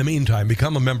 In the meantime,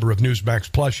 become a member of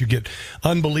Newsmax Plus. You get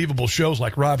unbelievable shows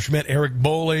like Rob Schmidt, Eric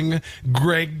Bowling,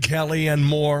 Greg Kelly, and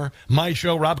more. My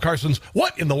show, Rob Carson's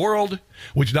What in the World,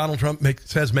 which Donald Trump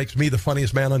says makes me the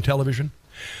funniest man on television.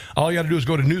 All you got to do is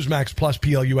go to Newsmax Plus,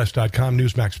 PLUS.com,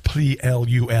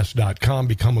 NewsmaxPLUS.com,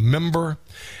 become a member,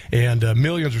 and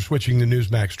millions are switching to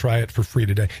Newsmax. Try it for free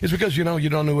today. It's because, you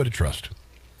don't know who to trust.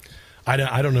 I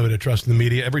don't know who to trust in the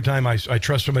media. Every time I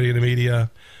trust somebody in the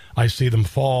media, I see them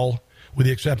fall, with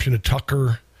the exception of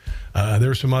Tucker. There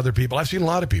are some other people. I've seen a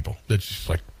lot of people that's just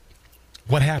like,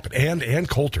 what happened? Ann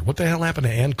Coulter. What the hell happened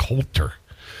to Ann Coulter?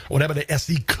 What happened to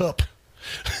S.E. Cupp?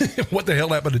 What the hell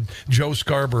happened to Joe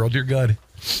Scarborough? Dear God.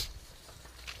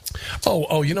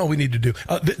 Oh, you know what we need to do?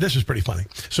 This is pretty funny.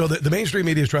 So the mainstream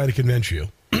media is trying to convince you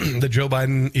that Joe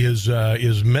Biden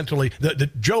is mentally...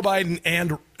 that Joe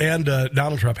Biden and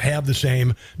Donald Trump have the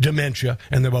same dementia,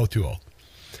 and they're both too old.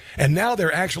 And now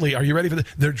they're actually... Are you ready for this?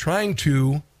 They're trying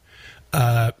to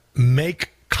make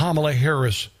Kamala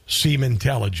Harris seem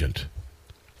intelligent.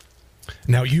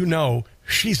 Now,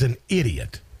 she's an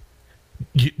idiot.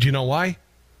 Do you know why?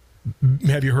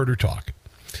 Have you heard her talk?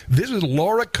 This is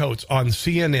Laura Coates on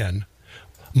CNN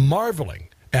marveling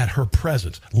at her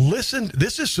presence. Listen,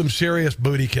 this is some serious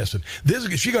booty kissing.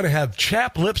 She's going to have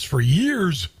chapped lips for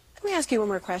years. Let me ask you one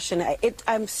more question.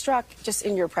 I'm struck just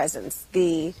in your presence.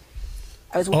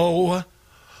 Oh,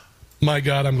 my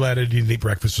God, I'm glad I didn't eat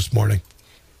breakfast this morning.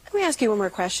 Let me ask you one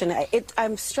more question.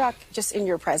 I'm struck just in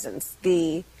your presence.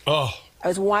 I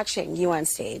was watching you on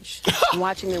stage,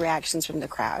 watching the reactions from the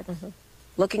crowd,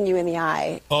 looking you in the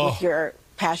eye with your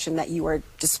passion that you were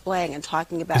displaying and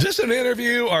talking about. Is this an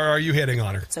interview or are you hitting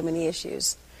on her? So many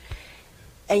issues.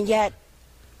 And yet,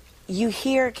 you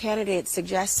hear candidates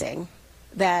suggesting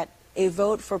that a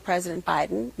vote for President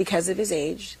Biden, because of his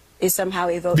age, is somehow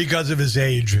a vote... Because of his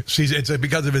age. See, it's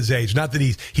because of his age. Not that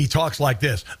he talks like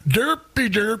this. Derpy,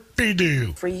 derpy,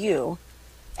 doo. For you.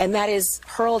 And that is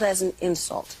hurled as an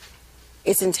insult.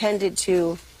 It's intended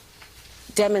to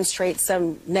demonstrate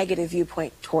some negative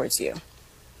viewpoint towards you.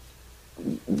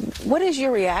 What is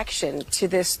your reaction to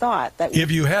this thought? That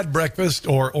if you had breakfast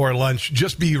or lunch,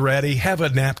 just be ready. Have a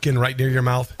napkin right near your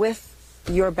mouth. With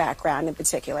your background in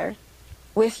particular,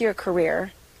 with your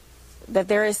career, that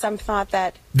there is some thought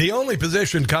that... The only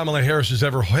position Kamala Harris has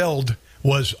ever held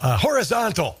was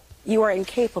horizontal. You are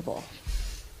incapable.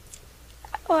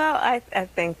 Well, I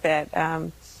think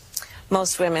that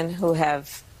most women who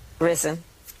have risen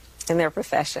in their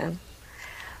profession,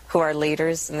 who are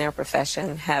leaders in their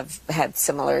profession, have had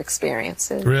similar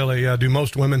experiences. Really? Do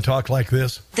most women talk like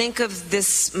this? Think of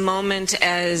this moment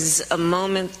as a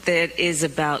moment that is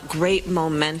about great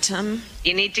momentum.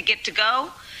 You need to get to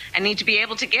go and need to be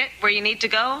able to get where you need to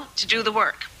go to do the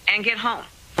work and get home.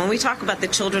 When we talk about the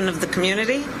children of the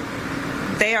community,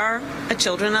 they are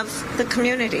children of the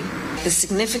community. The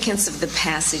significance of the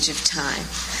passage of time.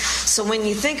 So when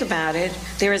you think about it,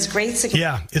 there is great significance.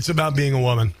 Yeah, it's about being a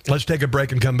woman. Let's take a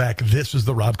break and come back. This is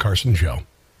the Rob Carson Show.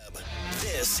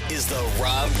 This is the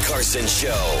Rob Carson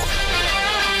Show.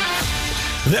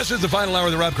 This is the final hour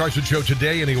of the Rob Carson Show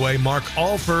today, anyway. Mark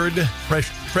Alford,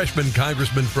 freshman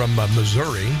congressman from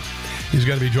Missouri. He's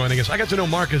going to be joining us. I got to know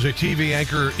Mark as a TV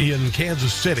anchor in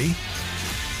Kansas City.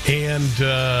 And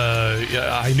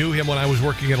I knew him when I was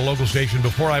working at a local station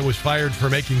before I was fired for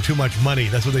making too much money.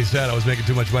 That's what they said. I was making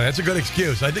too much money. That's a good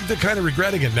excuse. I think they're kind of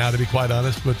regretting it now, to be quite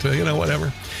honest. But,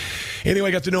 whatever. Anyway,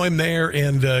 I got to know him there,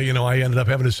 and, I ended up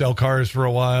having to sell cars for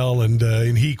a while, and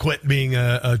he quit being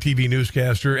a TV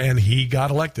newscaster, and he got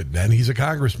elected, and he's a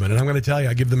congressman. And I'm going to tell you,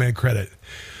 I give the man credit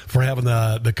for having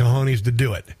the cojones to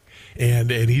do it. And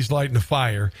he's lighting a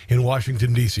fire in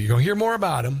Washington, D.C. You're going to hear more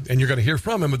about him, and you're going to hear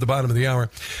from him at the bottom of the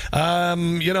hour.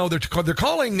 They're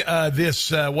calling this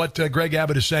what Greg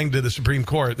Abbott is saying to the Supreme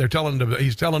Court. He's telling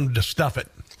them to stuff it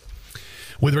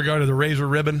with regard to the razor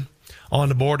ribbon on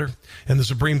the border, and the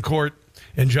Supreme Court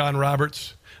and John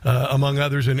Roberts, among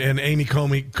others, and Amy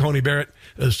Coney Barrett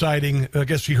citing, I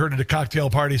guess she heard at a cocktail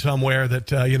party somewhere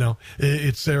that,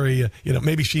 it's very,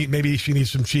 maybe she needs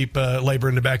some cheap labor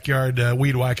in the backyard,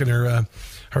 weed whacking her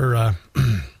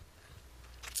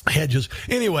hedges.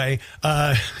 Anyway,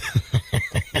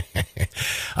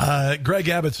 Greg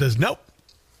Abbott says, nope.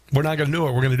 We're not going to do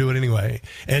it. We're going to do it anyway.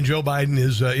 And Joe Biden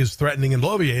is threatening and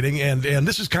bloviating. And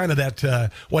this is kind of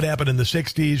that what happened in the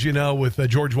 60s, with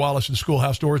George Wallace and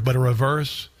Schoolhouse Doors, but a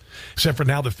reverse. Except for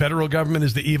now the federal government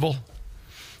is the evil.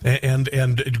 And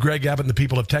Greg Abbott and the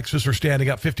people of Texas are standing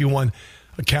up. 51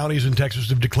 counties in Texas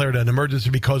have declared an emergency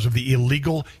because of the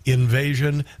illegal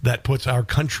invasion that puts our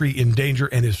country in danger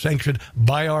and is sanctioned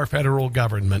by our federal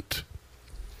government.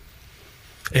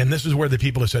 And this is where the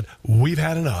people have said, we've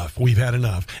had enough. We've had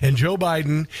enough. And Joe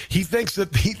Biden, he thinks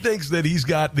that he's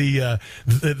got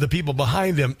the people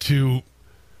behind him to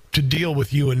deal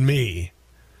with you and me.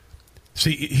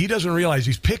 See, he doesn't realize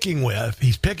he's picking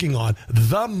on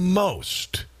the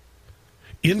most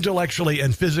intellectually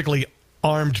and physically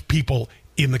armed people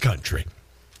in the country.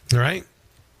 All right?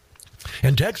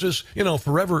 And Texas,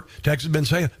 forever, Texas has been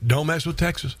saying, don't mess with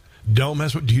Texas. Don't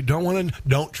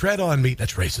tread on me.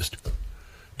 That's racist.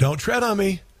 Don't tread on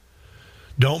me.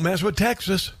 Don't mess with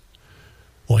Texas.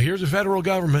 Well, here's the federal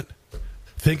government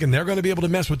thinking they're going to be able to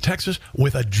mess with Texas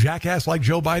with a jackass like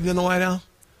Joe Biden in the White House.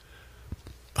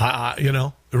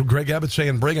 Greg Abbott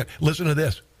saying, bring it. Listen to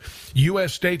this.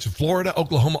 U.S. states of Florida,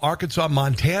 Oklahoma, Arkansas,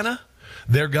 Montana,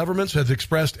 their governments have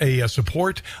expressed a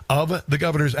support of the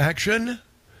governor's action.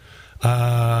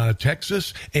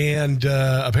 Texas and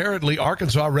apparently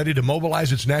Arkansas ready to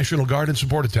mobilize its National Guard in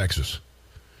support of Texas.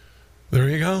 There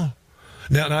you go.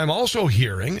 Now I'm also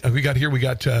hearing, we got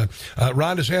Ron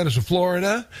DeSantis of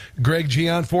Florida, Greg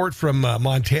Gianforte from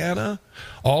Montana.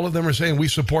 All of them are saying we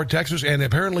support Texas, and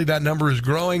apparently that number is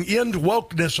growing. End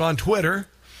wokeness on Twitter.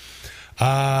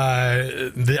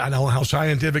 I don't know how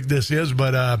scientific this is,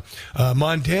 but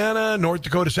Montana, North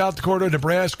Dakota, South Dakota,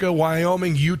 Nebraska,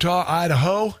 Wyoming, Utah,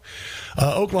 Idaho,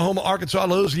 Oklahoma, Arkansas,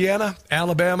 Louisiana,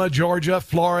 Alabama, Georgia,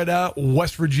 Florida,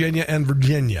 West Virginia, and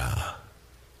Virginia.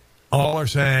 All are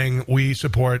saying we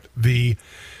support the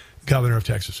governor of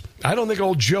Texas. I don't think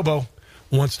old Jobo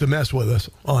wants to mess with us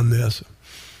on this.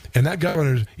 And that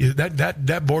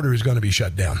that border is going to be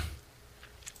shut down.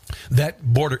 That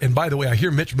border, and by the way, I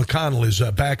hear Mitch McConnell is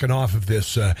backing off of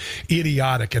this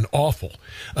idiotic and awful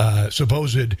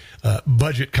supposed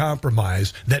budget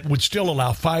compromise that would still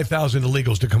allow 5,000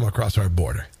 illegals to come across our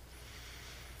border.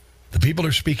 The people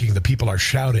are speaking, the people are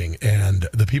shouting, and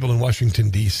the people in Washington,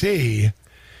 D.C.,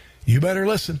 you better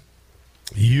listen.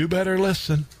 You better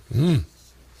listen.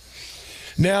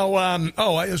 Now,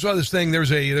 I saw this thing.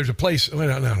 There's a place. I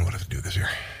don't know what to do this here.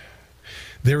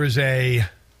 There is here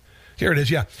it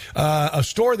is, yeah. A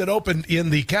store that opened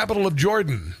in the capital of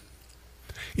Jordan,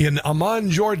 in Amman,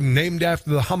 Jordan, named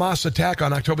after the Hamas attack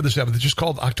on October the 7th. It's just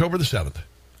called October the 7th.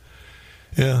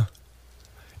 Yeah.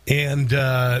 And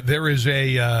there is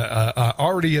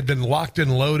already had been locked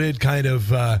and loaded kind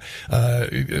of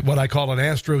what I call an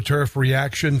AstroTurf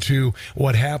reaction to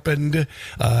what happened.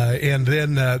 And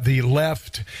then the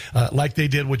left, like they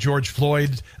did with George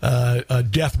Floyd's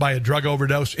death by a drug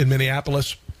overdose in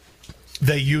Minneapolis,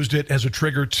 they used it as a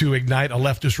trigger to ignite a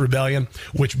leftist rebellion,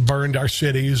 which burned our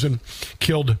cities and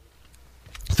killed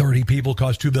 30 people,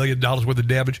 caused $2 billion worth of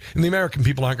damage. And the American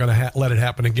people aren't going to let it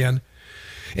happen again.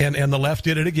 And the left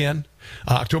did it again.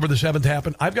 October the 7th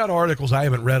happened. I've got articles I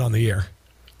haven't read on the air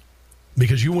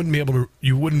because you wouldn't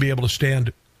be able to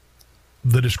stand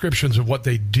the descriptions of what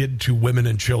they did to women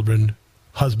and children,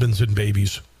 husbands and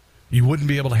babies. You wouldn't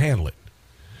be able to handle it.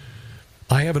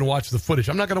 I haven't watched the footage.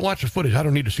 I'm not going to watch the footage. I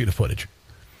don't need to see the footage.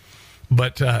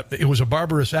 But it was a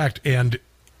barbarous act, and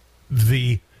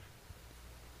the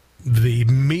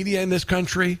media in this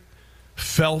country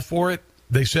fell for it.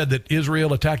 They said that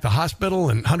Israel attacked the hospital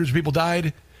and hundreds of people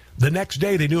died. The next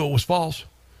day, they knew it was false.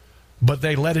 But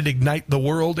they let it ignite the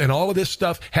world, and all of this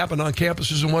stuff happened on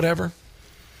campuses and whatever.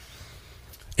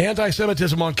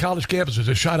 Anti-Semitism on college campuses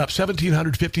has shot up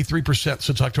 1,753%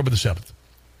 since October the 7th.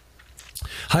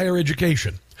 Higher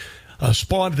education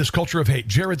spawned this culture of hate.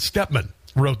 Jared Stepman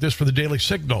wrote this for the Daily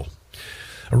Signal.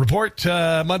 A report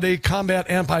Monday, Combat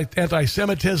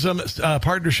Anti-Semitism,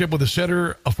 partnership with the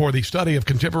Center for the Study of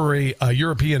Contemporary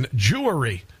European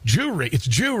Jewry. It's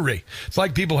Jewry. It's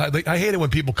like people have, I hate it when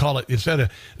people call it, instead of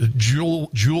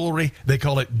jewelry, they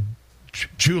call it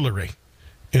jewelry.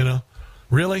 You know?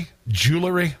 Really?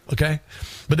 Jewelry? Okay.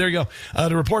 But there you go.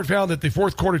 The report found that the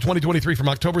fourth quarter 2023 from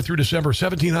October through December,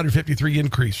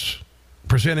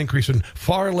 1,753% increase in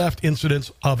far-left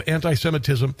incidents of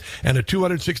anti-Semitism and a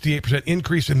 268%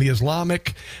 increase in the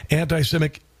Islamic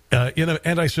anti-Semitic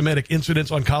incidents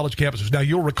on college campuses. Now,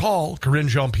 you'll recall, Corinne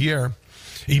Jean-Pierre,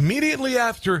 immediately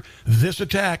after this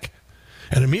attack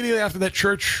and immediately after that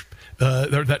church,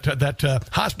 that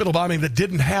hospital bombing that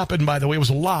didn't happen, by the way, it was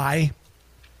a lie,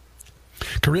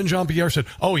 Corinne Jean-Pierre said,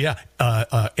 oh, yeah,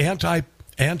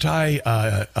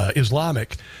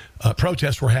 anti-Islamic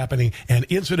protests were happening and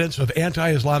incidents of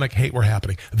anti-Islamic hate were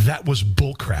happening. That was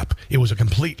bullcrap. It was a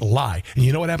complete lie. And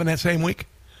you know what happened that same week?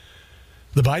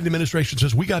 The Biden administration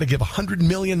says we got to give $100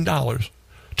 million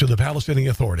to the Palestinian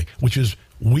Authority, which is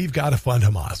we've got to fund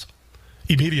Hamas.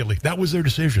 Immediately. That was their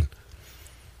decision.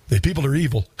 The people are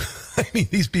evil. I mean,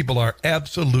 these people are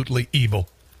absolutely evil.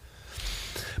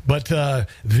 But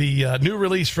the new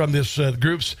release from this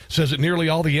group says that nearly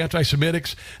all the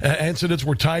anti-Semitic incidents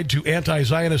were tied to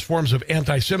anti-Zionist forms of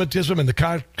anti-Semitism and the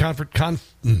conflation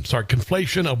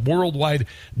of worldwide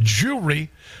Jewry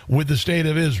with the state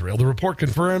of Israel. The report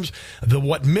confirms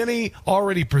what many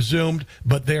already presumed,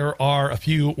 but there are a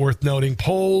few worth noting.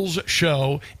 Polls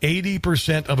show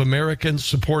 80% of Americans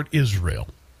support Israel.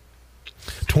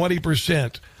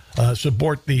 20%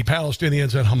 support the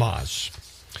Palestinians and Hamas.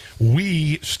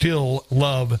 We still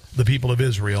love the people of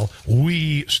Israel.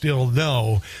 We still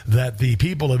know that the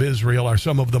people of Israel are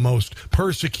some of the most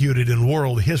persecuted in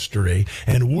world history.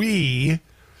 And we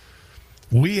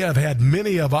have had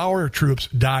many of our troops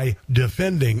die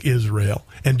defending Israel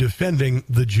and defending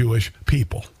the Jewish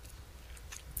people.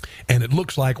 And it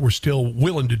looks like we're still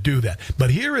willing to do that.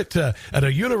 But here at a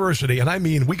university, and I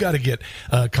mean, we got to get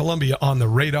Columbia on the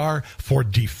radar for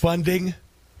defunding.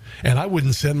 And I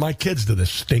wouldn't send my kids to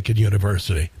this stinking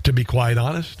university, to be quite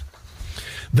honest.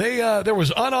 There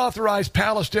was unauthorized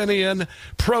Palestinian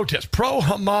protests,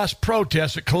 pro-Hamas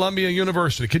protests at Columbia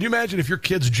University. Can you imagine if your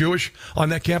kid's Jewish on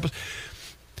that campus?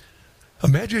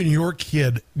 Imagine your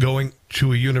kid going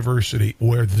to a university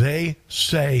where they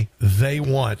say they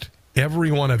want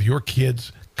every one of your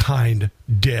kids' kind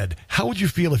dead. How would you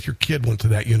feel if your kid went to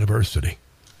that university?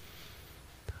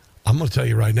 I'm going to tell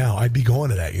you right now, I'd be going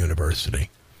to that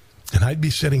university. And I'd be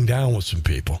sitting down with some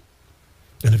people.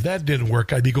 And if that didn't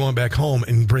work, I'd be going back home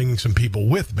and bringing some people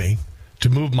with me to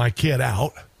move my kid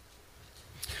out.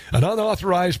 An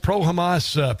unauthorized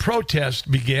pro-Hamas protest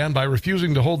began by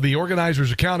refusing to hold the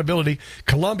organizers accountability.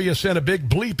 Columbia sent a big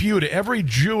bleep you to every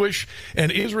Jewish and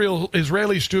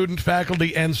Israeli student,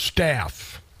 faculty, and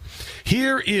staff.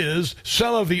 Here is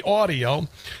some of the audio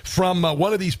from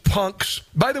one of these punks.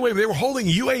 By the way, they were holding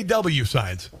UAW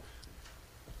signs.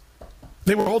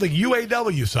 They were holding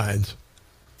UAW signs.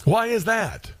 Why is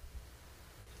that?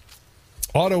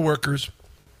 Auto workers,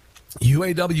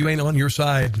 UAW ain't on your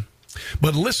side.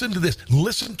 But listen to this.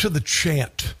 Listen to the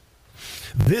chant.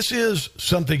 This is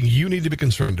something you need to be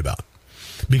concerned about.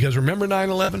 Because remember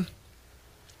 9/11?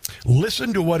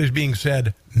 Listen to what is being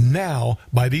said now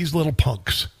by these little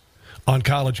punks on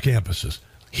college campuses.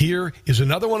 Here is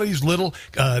another one of these little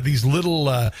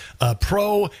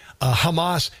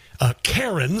pro-Hamas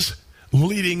Karens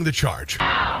leading the charge.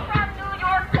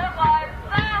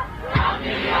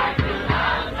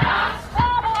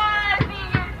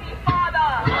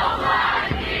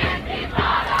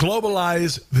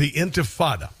 Globalize the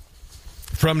Intifada.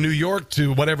 From New York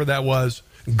to whatever that was,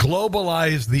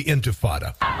 globalize the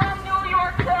Intifada. From New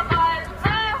York to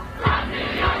Gaza. From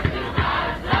New York to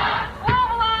Gaza.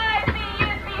 Globalize the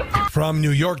Intifada. From New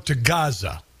York to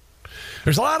Gaza.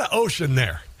 There's a lot of ocean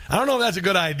there. I don't know if that's a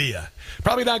good idea.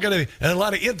 Probably not going to be a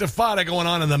lot of intifada going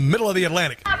on in the middle of the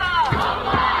Atlantic.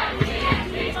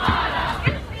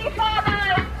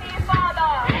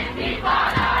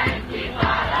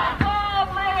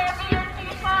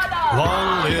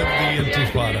 Long live the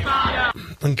Intifada.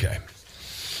 Okay.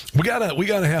 We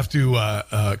gotta have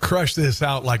to crush this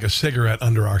out like a cigarette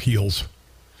under our heels.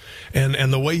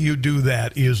 And the way you do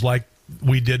that is like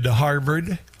we did to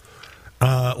Harvard,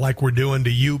 like we're doing to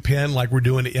UPenn, like we're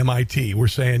doing to MIT. We're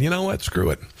saying, you know what, screw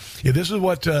it. Yeah, this is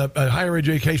what higher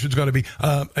education is going to be.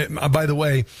 By the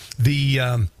way,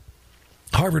 the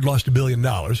Harvard lost $1 billion.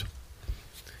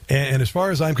 And as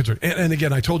far as I'm concerned, and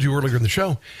again, I told you earlier in the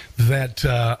show that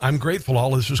I'm grateful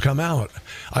all of this has come out.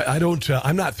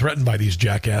 I'm not threatened by these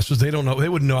jackasses. They don't know. They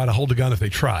wouldn't know how to hold a gun if they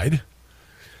tried.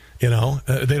 You know,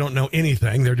 they don't know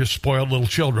anything. They're just spoiled little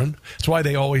children. That's why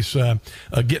they always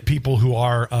get people who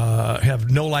are have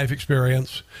no life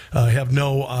experience, have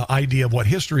no idea of what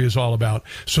history is all about.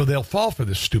 So they'll fall for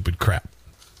this stupid crap.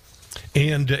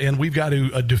 And we've got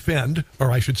to defend,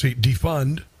 or I should say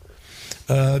defund,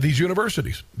 these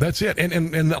universities. That's it.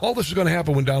 And all this is going to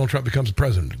happen when Donald Trump becomes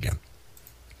president again.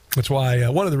 That's why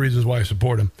one of the reasons why I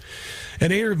support him.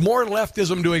 And here, more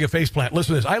leftism doing a faceplant.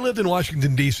 Listen to this. I lived in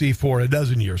Washington, D.C. for a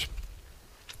dozen years.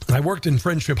 I worked in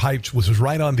Friendship Heights, which is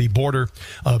right on the border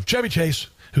of Chevy Chase,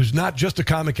 who's not just a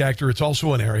comic actor, it's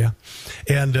also an area,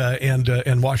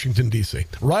 and Washington, D.C.,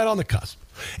 right on the cusp.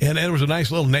 And there was a nice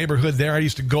little neighborhood there. I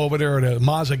used to go over there to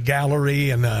Mazza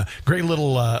Gallery and a great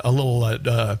little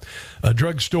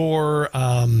drugstore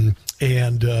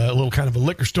and a little kind of a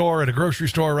liquor store and a grocery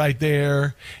store right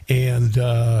there. And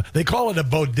they call it a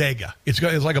bodega. It's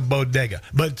like a bodega.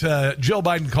 But Jill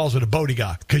Biden calls it a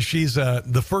bodega because she's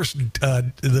the first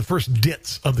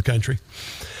ditz of the country.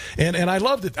 And I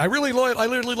loved it. I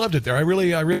literally loved it there. I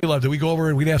really loved it. We go over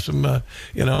and we'd have some,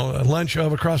 lunch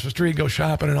over across the street, go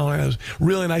shopping and all that. It was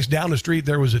really nice. Down the street,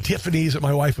 there was a Tiffany's that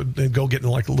my wife would go get in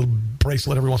like a little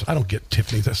bracelet every once. I don't get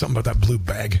Tiffany's. That's something about that blue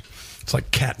bag. It's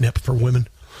like catnip for women.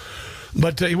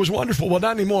 But it was wonderful. Well,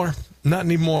 not anymore. Not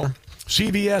anymore.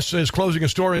 CVS is closing a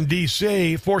store in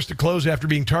D.C., forced to close after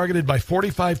being targeted by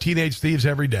 45 teenage thieves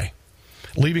every day,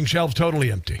 leaving shelves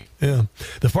totally empty. Yeah.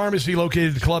 The pharmacy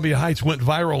located in Columbia Heights went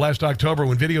viral last October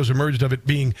when videos emerged of it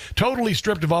being totally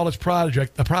stripped of all its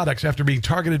products after being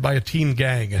targeted by a teen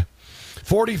gang.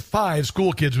 45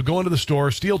 school kids would go into the store,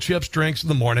 steal chips, drinks in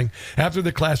the morning, after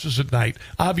the classes at night.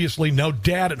 Obviously, no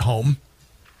dad at home.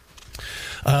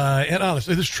 And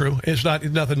honestly, this is true. It's nothing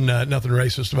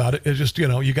racist about it. It's just,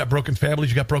 you got broken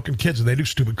families, you got broken kids, and they do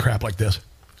stupid crap like this.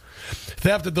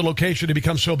 Theft at the location had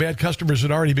become so bad, customers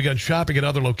had already begun shopping at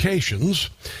other locations.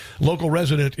 Local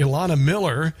resident Ilana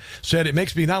Miller said, "It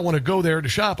makes me not want to go there to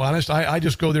shop, honest. I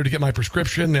just go there to get my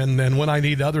prescription, and then when I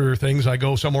need other things, I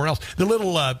go somewhere else." The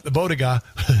little bodega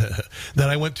that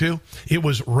I went to, it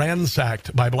was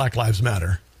ransacked by Black Lives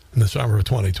Matter in the summer of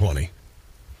 2020.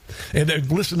 And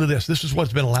listen to this. This is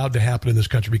what's been allowed to happen in this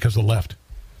country because of the left.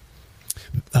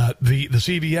 The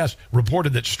CBS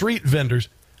reported that street vendors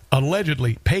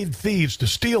allegedly paid thieves to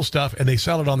steal stuff, and they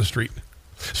sell it on the street.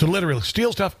 So literally,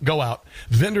 steal stuff, go out.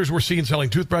 Vendors were seen selling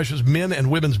toothbrushes, men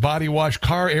and women's body wash,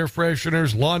 car air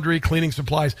fresheners, laundry, cleaning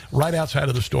supplies right outside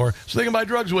of the store so they can buy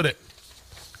drugs with it.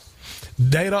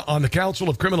 Data on the Council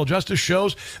of Criminal Justice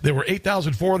shows there were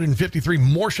 8,453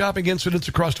 more shopping incidents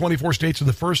across 24 states in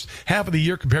the first half of the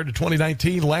year compared to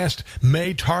 2019. Last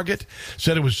May, Target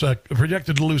said it was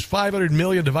projected to lose $500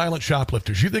 million to violent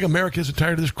shoplifters. You think America isn't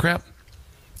tired of this crap?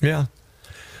 Yeah.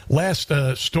 Last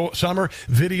summer,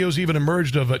 videos even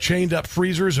emerged of chained-up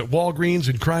freezers at Walgreens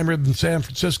and crime-ridden San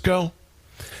Francisco.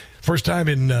 First time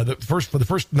for the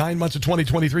first 9 months of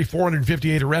 2023,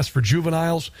 458 arrests for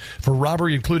juveniles for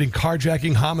robbery, including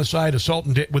carjacking, homicide, assault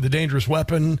with a dangerous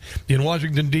weapon in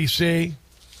Washington, D.C.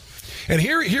 And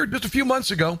here, just a few months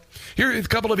ago, here a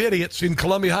couple of idiots in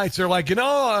Columbia Heights. They're like, there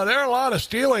are a lot of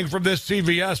stealing from this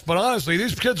CVS, but honestly,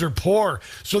 these kids are poor,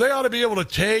 so they ought to be able to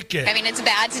take it. I mean, it's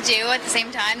bad to do. At the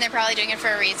same time, they're probably doing it for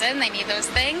a reason. They need those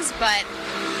things, but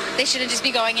they shouldn't just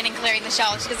be going in and clearing the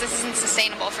shelves because this isn't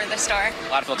sustainable for the store.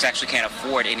 A lot of folks actually can't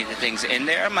afford any of the things in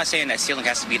there. I'm not saying that stealing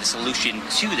has to be the solution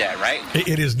to that, right?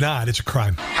 It is not. It's a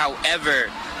crime. However,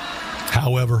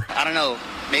 I don't know,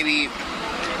 maybe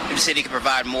the city could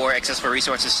provide more accessible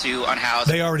resources to unhoused.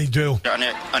 They already do.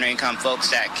 Under-income folks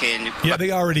that can. Yeah,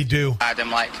 they already do. Them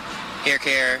like hair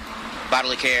care,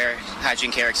 bodily care,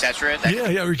 hygiene care, etc.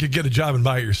 Yeah, or you could get a job and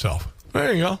buy it yourself.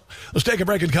 There you go. Let's take a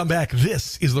break and come back.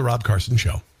 This is the Rob Carson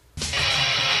Show.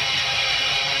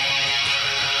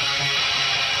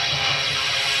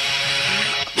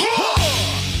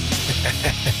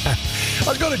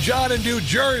 Let's go to John in New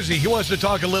Jersey. He wants to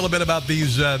talk a little bit about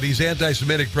these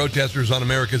anti-Semitic protesters on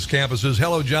America's campuses.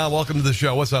 Hello, John. Welcome to the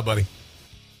show. What's up, buddy?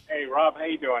 Hey, Rob. How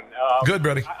you doing? Good,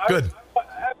 buddy. Good.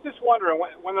 I'm just wondering,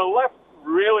 when the left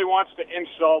really wants to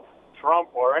insult Trump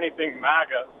or anything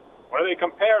MAGA, what do they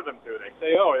compare them to? They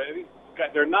say,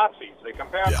 they're Nazis. They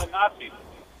compare them to Nazis.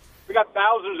 We got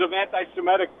thousands of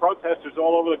anti-Semitic protesters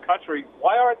all over the country.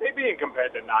 Why aren't they being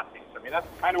compared to Nazis? I mean, that's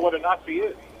kind of what a Nazi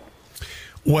is.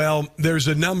 Well, there's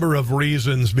a number of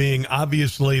reasons, being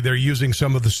obviously they're using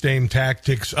some of the same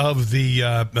tactics of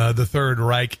the Third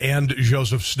Reich and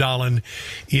Joseph Stalin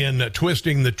in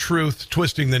twisting the truth,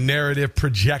 twisting the narrative,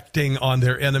 projecting on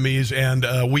their enemies, and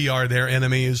we are their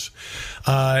enemies.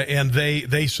 And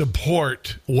they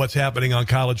support what's happening on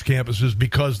college campuses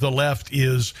because the left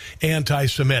is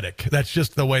anti-Semitic. That's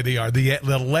just the way they are.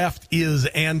 The left is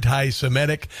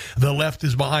anti-Semitic. The left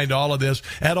is behind all of this.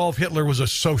 Adolf Hitler was a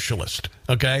socialist.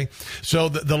 Okay, so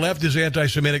the left is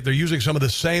anti-Semitic. They're using some of the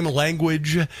same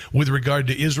language with regard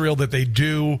to Israel that they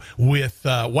do with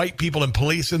white people and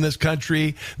police in this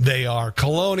country. They are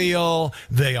colonial.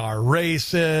 They are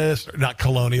racist. Not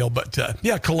colonial, but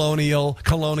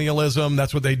colonialism.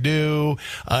 That's what they do,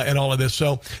 and all of this.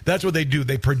 So that's what they do.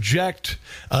 They project,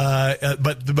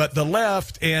 but the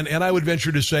left and I would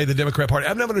venture to say the Democrat Party.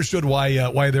 I've never understood why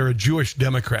there are Jewish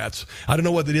Democrats. I don't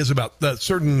know what it is about the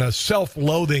certain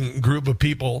self-loathing group of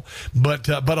people, but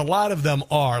a lot of them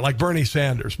are, like Bernie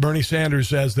Sanders. Bernie Sanders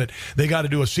says that they got to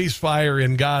do a ceasefire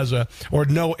in Gaza or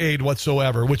no aid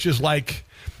whatsoever, which is like,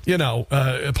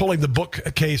 pulling the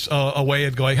bookcase away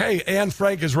and going, hey, Anne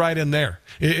Frank is right in there.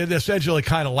 It essentially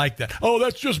kind of like that. Oh,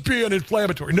 that's just being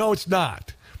inflammatory. No, it's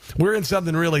not. We're in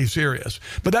something really serious.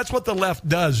 But that's what the left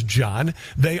does, John.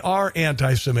 They are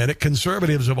anti-Semitic.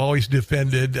 Conservatives have always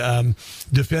defended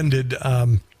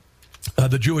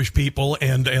the Jewish people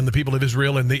and the people of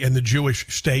Israel and the Jewish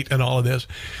state and all of this.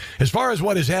 As far as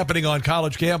what is happening on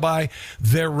college campi,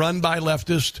 they're run by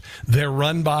leftists. They're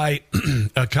run by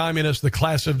communists, the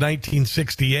class of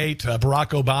 1968, Barack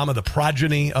Obama, the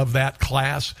progeny of that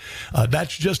class.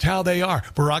 That's just how they are.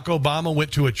 Barack Obama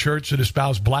went to a church that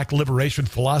espoused black liberation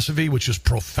philosophy, which is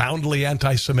profoundly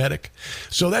anti-Semitic.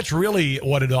 So that's really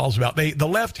what it all is about. The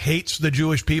left hates the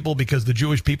Jewish people because the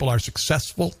Jewish people are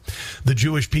successful. The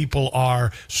Jewish people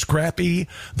are scrappy.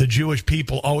 The Jewish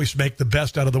people always make the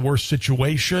best out of the worst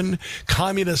situation.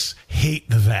 Communists hate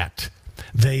that.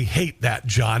 They hate that,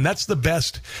 John. That is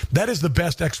the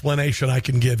best explanation I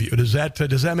can give you. Does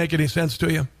that make any sense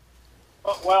to you?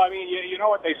 Well, I mean, you know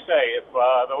what they say. If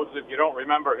those of you don't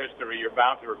remember history, you're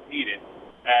bound to repeat it.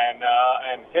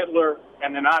 And Hitler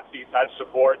and the Nazis had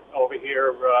support over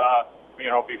here,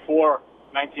 before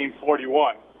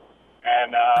 1941.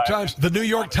 And the New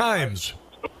York Times.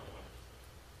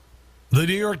 The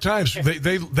New York Times,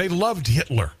 they loved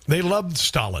Hitler. They loved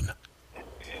Stalin.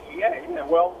 Yeah.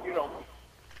 Well,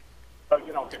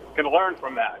 can learn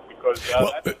from that because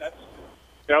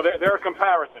there are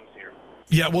comparisons here.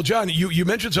 Yeah, well, John, you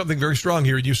mentioned something very strong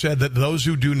here. You said that those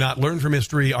who do not learn from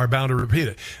history are bound to repeat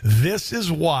it. This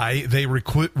is why they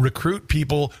recruit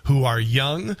people who are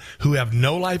young, who have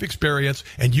no life experience,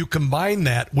 and you combine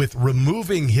that with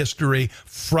removing history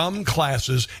from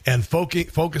classes and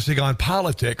focusing on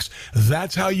politics.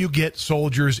 That's how you get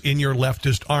soldiers in your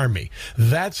leftist army.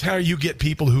 That's how you get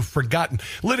people who've forgotten.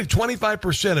 Literally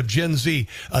 25% of Gen Z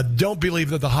don't believe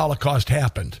that the Holocaust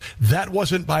happened. That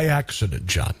wasn't by accident,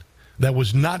 John. That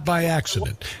was not by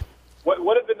accident. What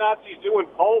did the Nazis do in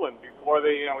Poland before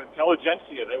the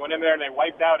intelligentsia? They went in there and they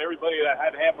wiped out everybody that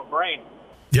had half a brain.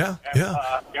 Yeah,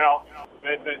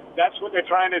 that's what they're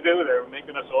trying to do. They're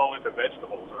making us all into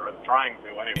vegetables, or trying to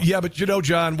anyway. Yeah, but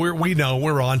John, we know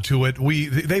we're on to it.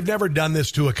 They've never done this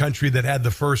to a country that had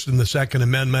the First and the Second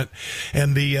Amendment,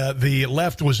 and the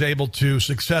left was able to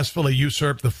successfully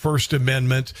usurp the First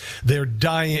Amendment. They're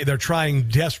trying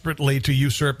desperately to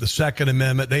usurp the Second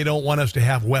Amendment. They don't want us to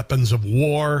have weapons of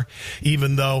war,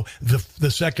 even though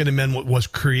the Second Amendment was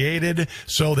created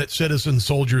so that citizen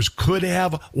soldiers could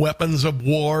have weapons of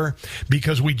war,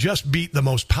 because we just beat the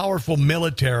most powerful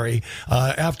military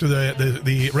after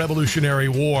the Revolutionary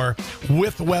War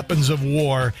with weapons of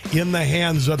war in the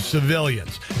hands of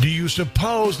civilians. Do you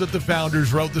suppose that the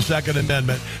founders wrote the Second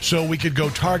Amendment so we could go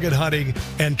target hunting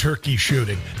and turkey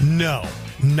shooting? No,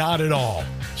 not at all.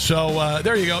 So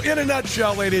there you go. In a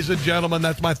nutshell, ladies and gentlemen,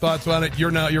 that's my thoughts on it.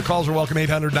 Your calls are welcome,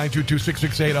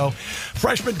 800-922-6680.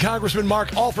 Freshman Congressman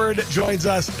Mark Alford joins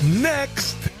us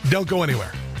next. Don't go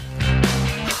anywhere.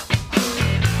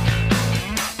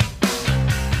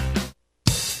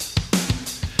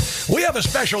 We have a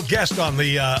special guest on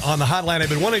the hotline. I've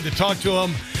been wanting to talk to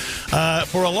him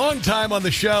for a long time on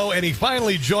the show, and he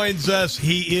finally joins us.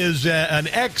 He is an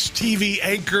ex-TV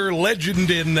anchor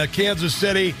legend in Kansas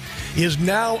City. He is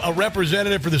now a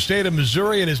representative for the state of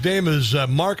Missouri, and his name is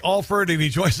Mark Alford, and he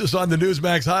joins us on the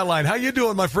Newsmax Hotline. How you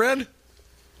doing, my friend?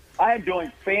 I am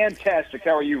doing fantastic.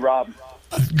 How are you, Rob?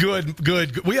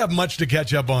 Good. We have much to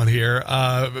catch up on here.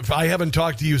 I haven't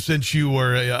talked to you since you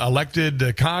were elected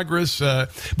to Congress.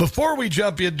 Before we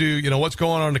jump into what's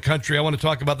going on in the country, I want to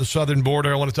talk about the southern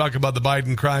border. I want to talk about the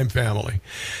Biden crime family.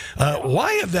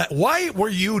 Why were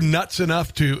you nuts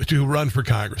enough to run for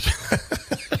Congress?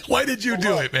 Why did you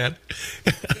do it, man?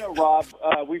 Rob,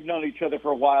 we've known each other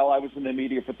for a while. I was in the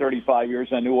media for 35 years.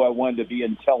 I knew I wanted to be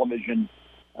in television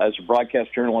as a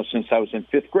broadcast journalist since I was in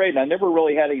fifth grade, and I never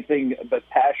really had anything but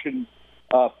passion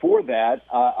for that.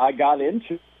 I got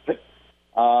into it,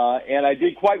 and I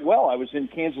did quite well. I was in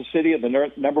Kansas City at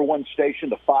the number one station,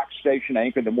 the Fox station. I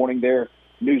anchored the morning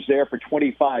news there for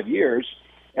 25 years.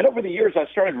 And over the years,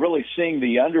 I started really seeing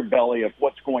the underbelly of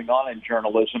what's going on in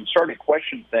journalism, started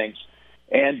questioning things.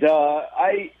 And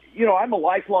I'm a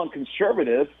lifelong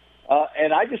conservative.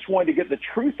 And I just wanted to get the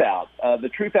truth out.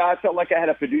 I felt like I had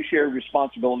a fiduciary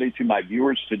responsibility to my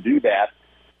viewers to do that.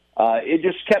 It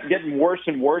just kept getting worse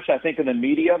and worse, I think, in the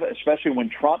media, especially when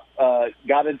Trump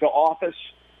got into office.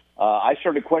 I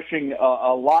started questioning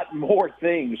a lot more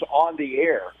things on the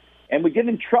air, and we get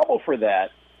in trouble for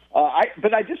that.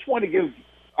 But I just want to give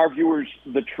our viewers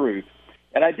the truth.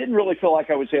 And I didn't really feel like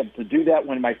I was able to do that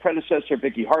when my predecessor,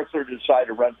 Vicky Hartzler, decided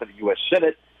to run for the U.S.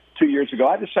 Senate 2 years ago.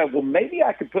 I decided, well, maybe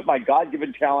I could put my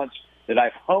God-given talents that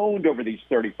I've honed over these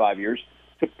 35 years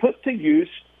to put to use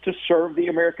to serve the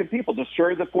American people, to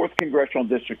serve the 4th Congressional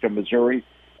District of Missouri,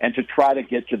 and to try to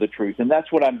get to the truth. And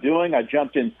that's what I'm doing. I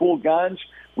jumped in full guns.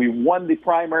 We won the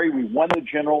primary. We won the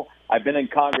general. I've been in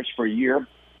Congress for a year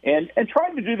and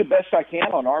trying to do the best I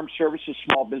can on armed services,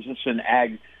 small business, and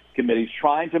ag committees,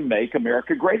 trying to make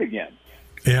America great again.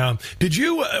 Yeah. Did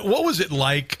you? What was it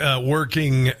like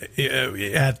working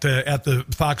at the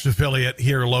Fox affiliate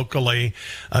here locally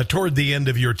toward the end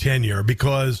of your tenure?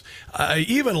 Because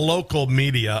even local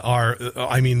media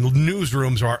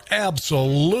newsrooms are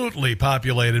absolutely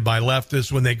populated by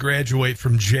leftists when they graduate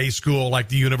from J school, like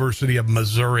the University of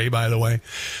Missouri, by the way.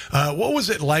 What was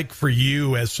it like for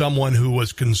you as someone who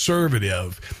was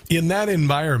conservative in that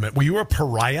environment? Were you a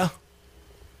pariah?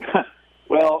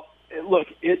 Well, look,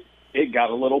 it got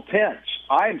a little tense.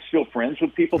 I am still friends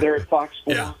with people there at Fox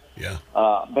Sports. Yeah.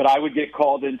 But I would get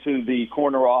called into the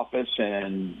corner office,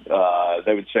 and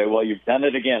they would say, well, you've done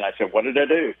it again. I said, what did I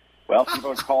do? Well,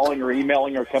 people are calling or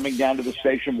emailing or coming down to the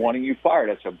station wanting you fired.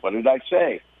 I said, what did I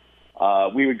say?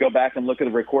 We would go back and look at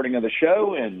the recording of the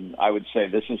show, and I would say,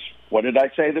 what did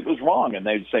I say that was wrong? And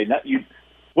they'd say, no,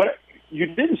 you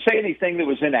didn't say anything that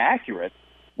was inaccurate.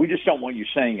 We just don't want you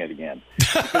saying it again.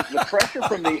 Because the pressure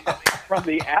from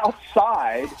the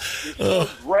outside is so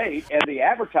great, and the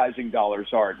advertising dollars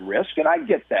are at risk, and I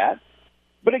get that.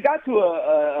 But it got to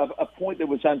a point that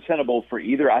was untenable for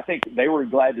either. I think they were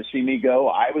glad to see me go.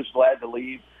 I was glad to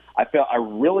leave. I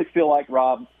really feel like,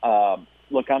 Rob,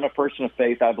 look, I'm a person of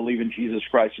faith. I believe in Jesus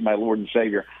Christ as my Lord and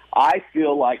Savior. I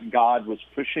feel like God was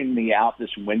pushing me out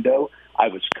this window. I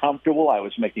was comfortable. I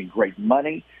was making great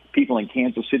money. People in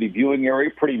Kansas City viewing area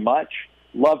pretty much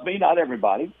loved me, not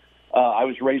everybody. I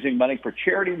was raising money for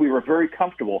charity. We were very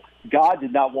comfortable. God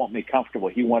did not want me comfortable.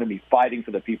 He wanted me fighting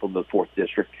for the people of the 4th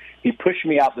District. He pushed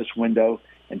me out this window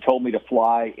and told me to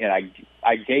fly, and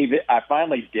I gave it. I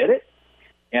finally did it.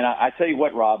 And I tell you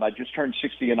what, Rob, I just turned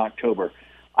 60 in October.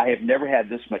 I have never had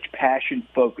this much passion,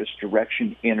 focus,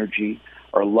 direction, energy,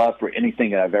 or love for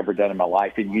anything that I've ever done in my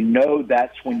life. And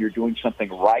that's when you're doing something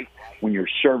right, when you're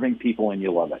serving people and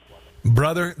you love it.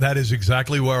 Brother, that is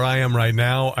exactly where I am right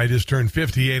now. I just turned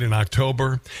 58 in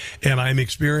October, and I'm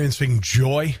experiencing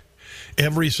joy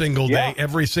every single day.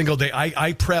 Every single day.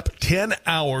 I prep 10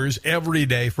 hours every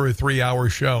day for a 3-hour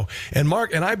show. And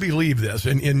Mark, and I believe this,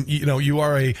 and you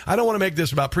are I don't want to make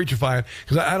this about preachifying,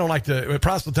 because I don't like to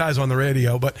proselytize on the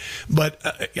radio, but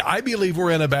I believe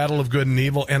we're in a battle of good and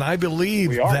evil, and I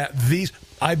believe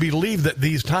that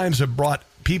these times have brought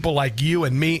people like you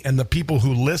and me and the people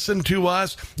who listen to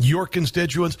us, your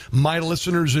constituents, my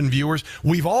listeners and viewers,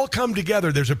 we've all come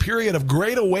together. There's a period of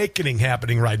great awakening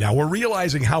happening right now. We're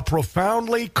realizing how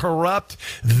profoundly corrupt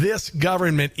this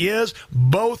government is,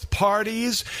 both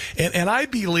parties, and I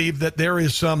believe that there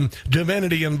is some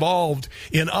divinity involved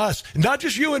in us, not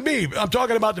just you and me. I'm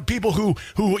talking about the people who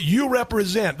you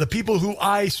represent, the people who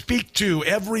I speak to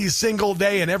every single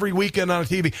day and every weekend on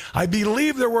TV. I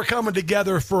believe that we're coming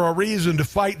together for a reason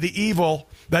to fight the evil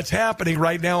that's happening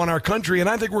right now in our country, and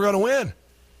I think we're going to win.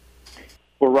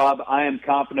 Well, Rob, I am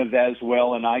confident of that as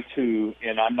well, and I too,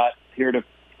 and I'm not here to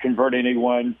convert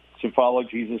anyone to follow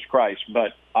Jesus Christ,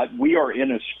 but we are in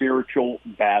a spiritual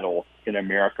battle in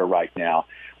America right now.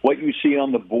 What you see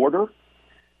on the border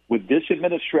with this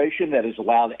administration that has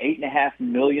allowed 8.5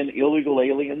 million illegal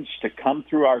aliens to come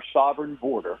through our sovereign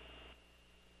border,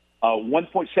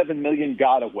 1.7 million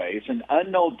gotaways, an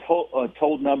unknown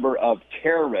told number of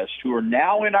terrorists who are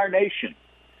now in our nation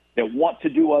that want to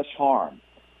do us harm.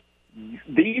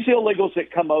 These illegals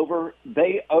that come over,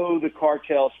 they owe the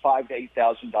cartels $5,000 to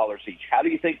 $8,000 each. How do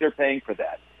you think they're paying for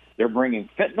that? They're bringing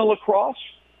fentanyl across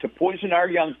to poison our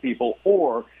young people,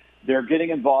 or they're getting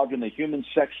involved in the human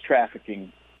sex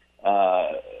trafficking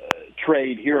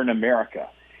trade here in America.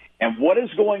 And what is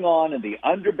going on in the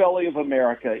underbelly of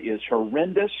America is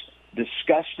horrendous,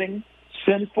 disgusting,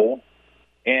 sinful,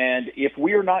 and if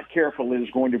we are not careful, it is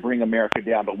going to bring America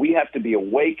down. But we have to be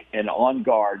awake and on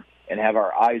guard and have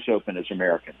our eyes open as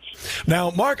Americans.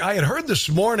 Now, Mark, I had heard this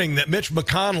morning that Mitch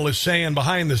McConnell is saying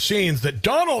behind the scenes that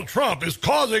Donald Trump is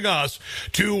causing us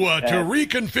to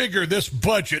reconfigure this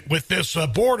budget with this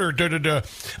border.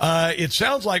 It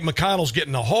sounds like McConnell's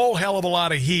getting a whole hell of a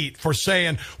lot of heat for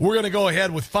saying we're going to go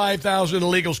ahead with 5,000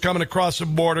 illegals coming across the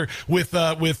border with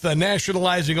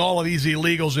nationalizing all of these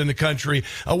illegals in the country.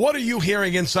 What are you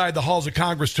hearing inside the halls of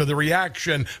Congress to the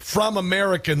reaction from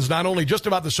Americans, not only just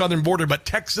about the southern border, but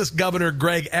Texas Governor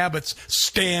Greg Abbott's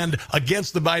stand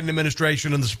against the Biden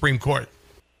administration and the Supreme Court?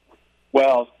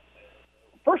 Well,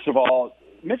 first of all,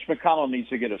 Mitch McConnell needs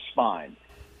to get a spine.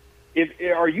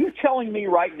 Are you telling me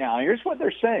right now, here's what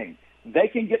they're saying, they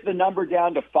can get the number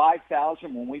down to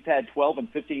 5,000 when we've had 12 and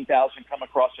 15,000 come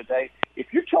across a day? If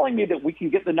you're telling me that we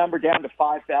can get the number down to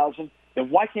 5,000,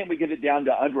 then why can't we get it down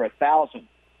to under 1,000?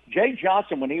 Jay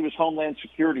Johnson, when he was Homeland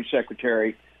Security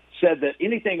Secretary, said that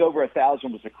anything over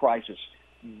 1,000 was a crisis.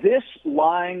 This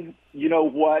lying, you know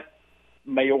what,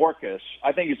 Mayorkas,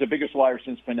 I think he's the biggest liar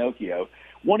since Pinocchio,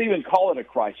 won't even call it a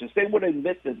crisis. They would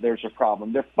admit that there's a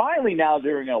problem. They're finally now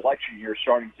during an election year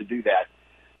starting to do that.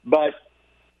 But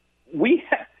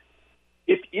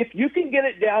if you can get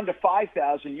it down to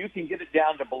 5,000, you can get it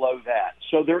down to below that.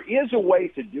 So there is a way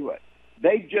to do it.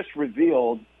 They just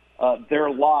revealed their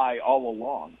lie all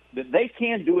along, that they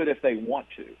can do it if they want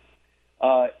to.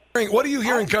 What are you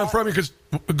hearing come from you? Because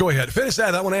go ahead, finish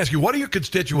that. I want to ask you, what are your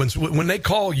constituents when they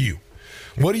call you?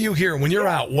 What are you hearing when you're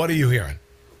out? What are you hearing?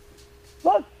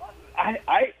 Look,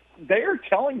 they are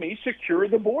telling me secure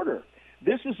the border.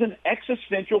 This is an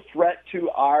existential threat to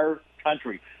our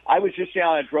country. I was just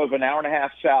down. I drove an hour and a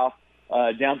half south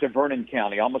down to Vernon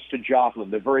County, almost to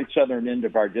Joplin, the very southern end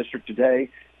of our district today,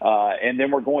 and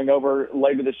then we're going over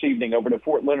later this evening over to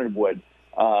Fort Leonard Wood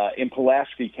in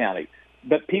Pulaski County.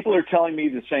 But people are telling me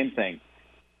the same thing.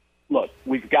 Look,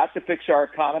 we've got to fix our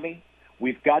economy.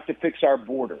 We've got to fix our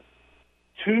border.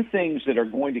 Two things that are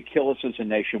going to kill us as a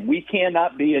nation. We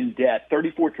cannot be in debt,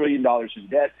 $34 trillion in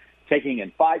debt, taking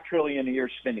in $5 trillion a year,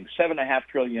 spending $7.5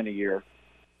 trillion a year.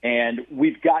 And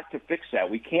we've got to fix that.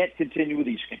 We can't continue with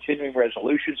these continuing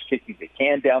resolutions, kicking the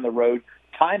can down the road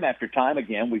time after time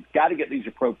again. We've got to get these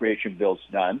appropriation bills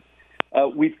done.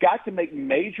 We've got to make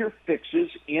major fixes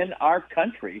in our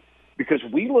country because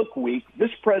we look weak. This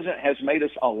president has made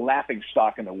us a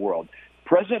laughingstock in the world.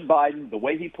 President Biden, the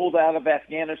way he pulled out of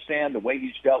Afghanistan, the way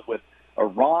he's dealt with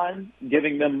Iran,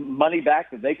 giving them money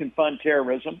back that they can fund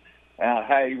terrorism,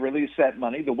 how he released that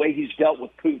money, the way he's dealt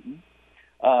with Putin,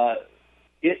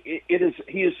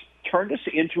 he has turned us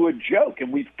into a joke,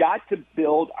 and we've got to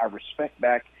build our respect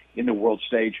back in the world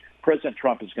stage. President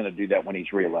Trump is going to do that when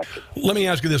he's reelected. Let me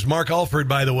ask you this. Mark Alford,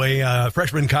 by the way,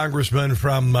 freshman congressman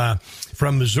from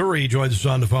Missouri, joins us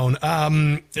on the phone.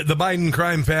 The Biden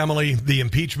crime family, the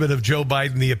impeachment of Joe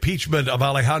Biden, the impeachment of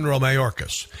Alejandro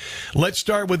Mayorkas. Let's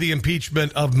start with the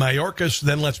impeachment of Mayorkas,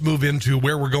 then let's move into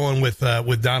where we're going with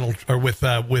Donald or with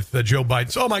Joe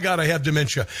Biden. Oh my God, I have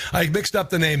dementia. I mixed up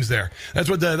the names there.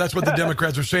 That's what the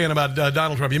Democrats are saying about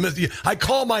Donald Trump. I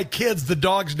call my kids the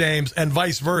dogs' names and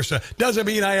vice versa. Doesn't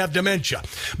mean I have dementia.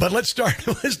 But let's start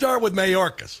with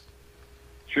Mayorkas.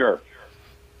 Sure.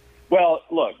 Well,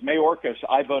 look, Mayorkas,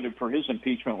 I voted for his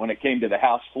impeachment when it came to the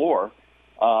House floor.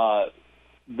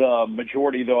 The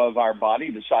majority, though, of our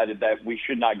body decided that we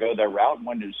should not go that route and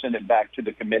wanted to send it back to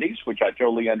the committees, which I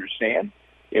totally understand.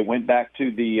 It went back to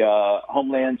the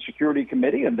Homeland Security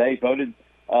Committee, and they voted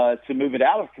to move it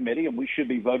out of committee, and we should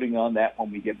be voting on that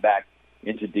when we get back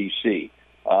into D.C.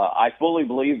 I fully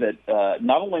believe that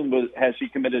not only has he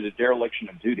committed a dereliction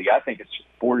of duty, I think it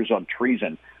borders on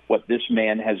treason what this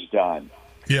man has done.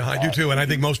 Yeah, I do too, and I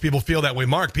think most people feel that way.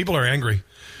 Mark, people are angry.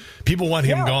 People want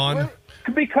him gone.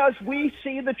 Because we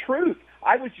see the truth.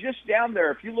 I was just down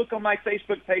there. If you look on my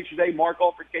Facebook page today, Mark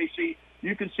Alford KC,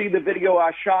 you can see the video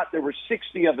I shot. There were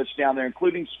 60 of us down there,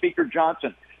 including Speaker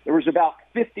Johnson. There was about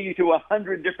 50 to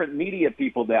 100 different media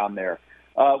people down there.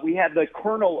 We had the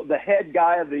colonel, the head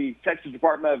guy of the Texas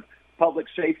Department of Public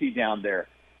Safety down there.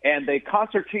 And the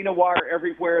concertina wire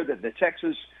everywhere that the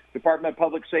Texas Department of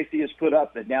Public Safety has put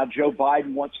up that now Joe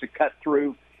Biden wants to cut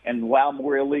through and allow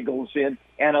more illegals in.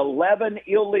 And 11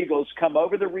 illegals come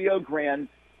over the Rio Grande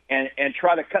and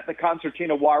try to cut the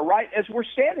concertina wire right as we're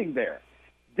standing there.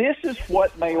 This is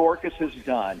what Mayorkas has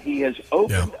done. He has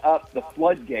opened up the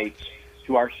floodgates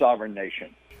to our sovereign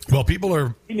nation. Well, people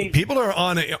are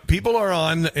on a.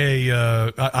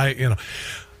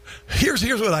 Here's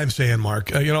what I'm saying,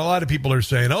 Mark. A lot of people are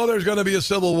saying, "Oh, there's going to be a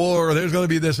civil war, or there's going to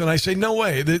be this," and I say, "No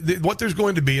way. What there's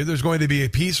going to be a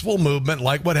peaceful movement,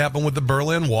 like what happened with the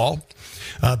Berlin Wall."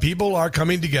 People are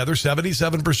coming together.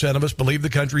 77% of us believe the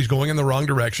country's going in the wrong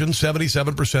direction.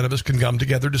 77% of us can come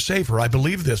together to save her. I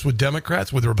believe this with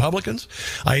Democrats, with Republicans,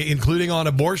 including on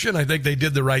abortion. I think they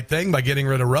did the right thing by getting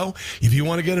rid of Roe. If you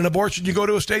want to get an abortion, you go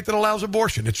to a state that allows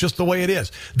abortion. It's just the way it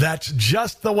is. That's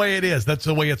just the way it is. That's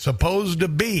the way it's supposed to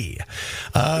be.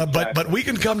 But we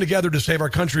can come together to save our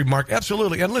country, Mark.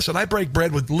 Absolutely. And listen, I break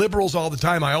bread with liberals all the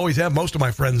time. I always have. Most of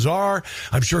my friends are.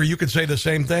 I'm sure you could say the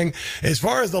same thing. As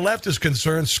far as the left is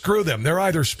concerned, screw them. They're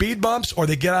either speed bumps or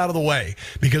they get out of the way,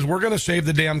 because we're going to save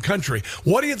the damn country.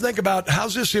 What do you think about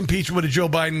how's this impeachment of Joe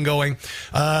Biden going?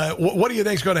 What do you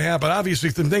think is going to happen? Obviously,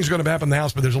 some things are going to happen in the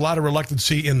House, but there's a lot of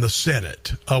reluctancy in the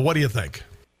Senate. What do you think?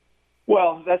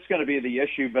 Well, that's going to be the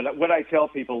issue. But what I tell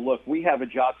people, look, we have a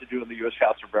job to do in the U.S.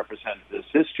 House of Representatives.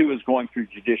 This, too, is going through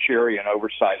judiciary and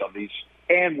oversight on these,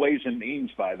 and Ways and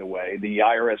Means, by the way, the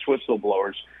IRS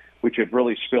whistleblowers, which have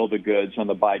really spilled the goods on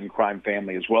the Biden crime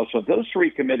family as well. So those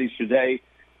three committees today,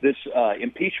 this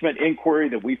impeachment inquiry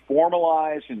that we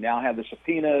formalized and now have the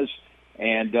subpoenas,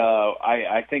 and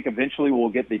I think eventually we'll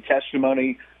get the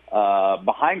testimony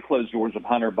behind closed doors of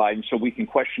Hunter Biden so we can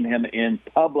question him in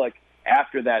public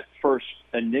after that first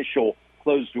initial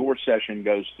closed-door session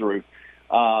goes through.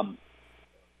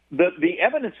 The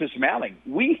evidence is mounting.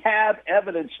 We have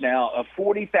evidence now of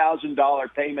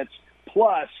 $40,000 payments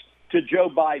plus to Joe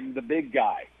Biden, the big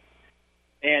guy.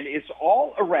 And it's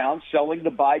all around selling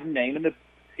the Biden name and the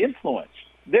influence.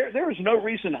 There is no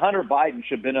reason Hunter Biden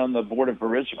should have been on the board of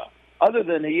Burisma other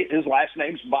than his last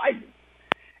name's Biden.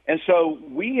 And so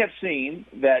we have seen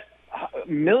that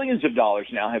millions of dollars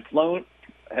now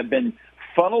have been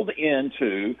funneled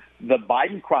into the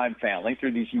Biden crime family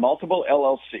through these multiple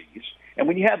LLCs. And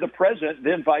when you have the president,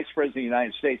 then vice president of the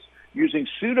United States, using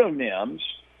pseudonyms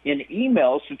in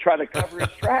emails to try to cover his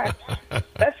tracks,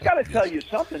 that's got to tell you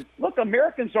something. Look,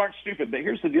 Americans aren't stupid, but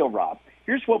here's the deal, Rob.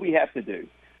 Here's what we have to do.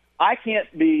 I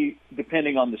can't be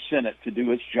depending on the Senate to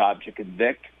do its job to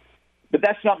convict, but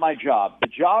that's not my job. The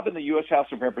job in the U.S. House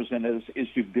of Representatives is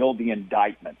to build the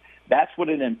indictment. That's what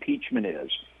an impeachment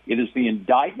is. It is the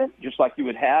indictment, just like you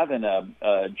would have in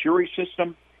a jury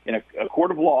system, in a court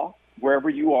of law, wherever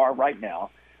you are right now.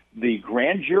 The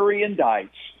grand jury indicts,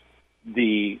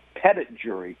 the pettit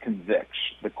jury convicts,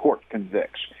 the court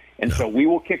convicts. And so we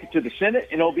will kick it to the Senate,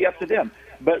 and it'll be up to them.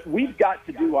 But we've got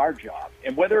to do our job.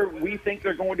 And whether we think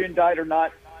they're going to indict or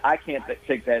not, I can't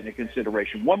take that into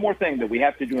consideration. One more thing that we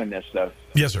have to do in this, though.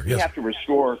 Yes, sir. We have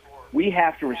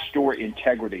to restore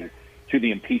integrity to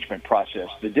the impeachment process.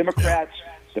 The Democrats,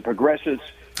 the progressives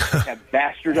have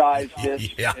bastardized this,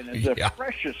 and it's a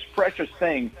precious, precious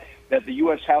thing that the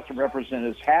U.S. House of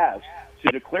Representatives has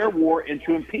to declare war and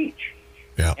to impeach.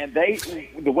 Yeah. And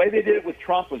the way they did it with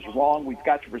Trump was wrong. We've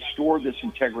got to restore this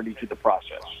integrity to the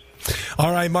process.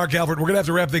 All right, Mark Alford, we're going to have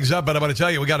to wrap things up, but I'm going to tell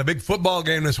you, we got a big football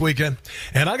game this weekend.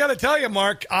 And I got to tell you,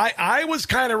 Mark, I was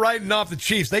kind of writing off the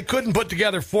Chiefs. They couldn't put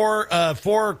together four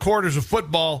quarters of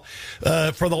football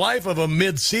for the life of them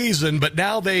mid-season, but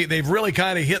now they've really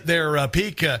kind of hit their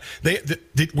peak.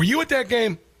 Were you at that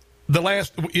game,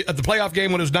 at the playoff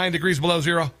game when it was 9 degrees below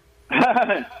zero?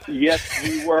 Yes,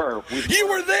 we were. You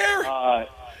were there?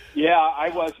 Yeah,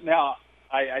 I was. Now,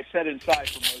 I sat inside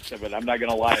for most of it. I'm not going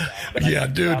to lie about it. But I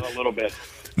dude. out a little bit.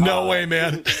 No way,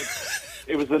 man.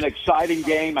 It was an exciting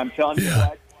game. I'm telling you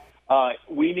what.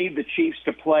 We need the Chiefs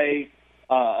to play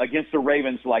against the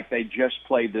Ravens like they just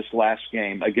played this last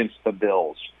game against the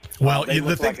Bills. Well, they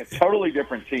look like a totally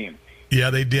different team. Yeah,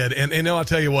 they did. And I'll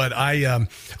tell you what,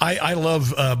 I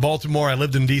love Baltimore. I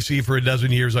lived in D.C. for a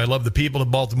dozen years. I love the people of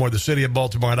Baltimore, the city of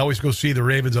Baltimore. I'd always go see the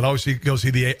Ravens. I'd always go see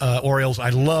the Orioles.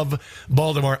 I love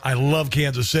Baltimore. I love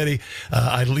Kansas City.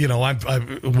 I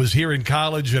was here in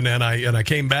college, and then I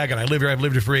came back, and I live here. I've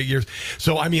lived here for 8 years.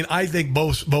 So, I mean, I think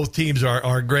both teams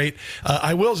are great.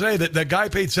 I will say that the guy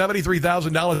paid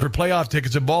 $73,000 for playoff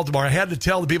tickets in Baltimore. I had to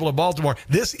tell the people of Baltimore,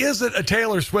 this isn't a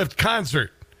Taylor Swift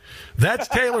concert. That's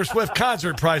Taylor Swift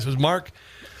concert prices, Mark.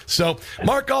 So,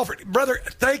 Mark Alford, brother,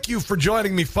 thank you for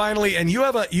joining me finally. And you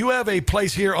have a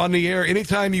place here on the air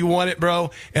anytime you want it,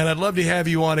 bro. And I'd love to have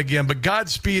you on again. But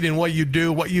Godspeed in what you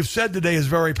do. What you've said today is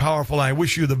very powerful. I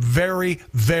wish you the very,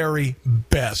 very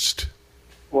best.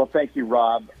 Well, thank you,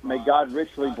 Rob. May God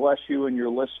richly bless you and your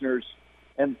listeners.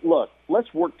 And look,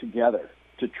 let's work together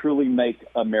to truly make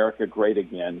America great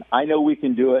again. I know we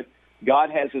can do it.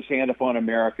 God has his hand upon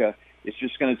America. It's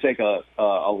just going to take a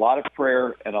lot of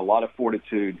prayer and a lot of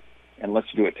fortitude, and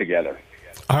let's do it together.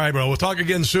 All right, bro. We'll talk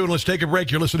again soon. Let's take a break.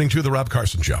 You're listening to The Rob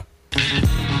Carson Show.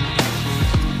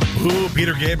 Ooh,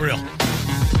 Peter Gabriel.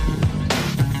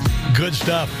 Good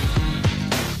stuff.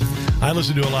 I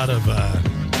listen to a lot of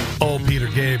old Peter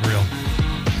Gabriel.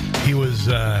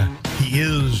 He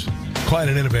is quite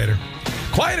an innovator.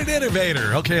 Quite an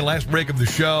innovator. Okay, last break of the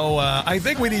show. I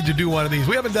think we need to do one of these.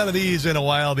 We haven't done these in a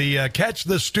while. The Catch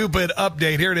the Stupid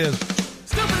update. Here it is.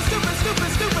 Stupid,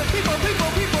 people.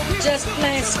 Just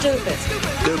plain stupid.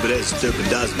 Stupid is stupid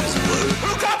does, Mr. Blue.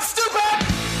 Who got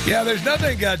stupid? Yeah, there's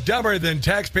nothing dumber than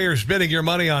taxpayers spending your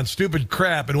money on stupid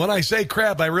crap. And when I say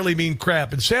crap, I really mean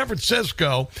crap. In San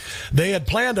Francisco, they had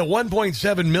planned a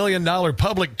 $1.7 million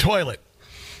public toilet.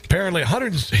 Apparently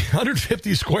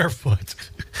 150 square foot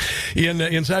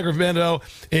in Sacramento,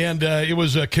 and it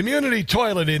was a community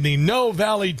toilet in the No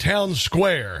Valley Town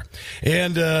Square.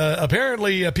 And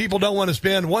apparently people don't want to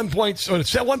spend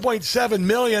 $1.7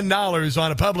 million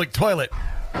on a public toilet.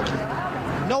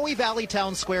 Noe Valley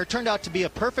Town Square turned out to be a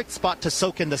perfect spot to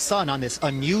soak in the sun on this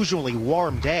unusually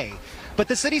warm day. But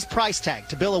the city's price tag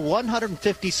to build a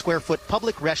 150 square foot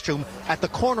public restroom at the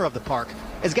corner of the park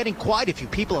is getting quite a few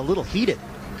people a little heated.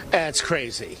 That's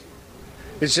crazy.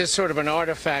 It's just sort of an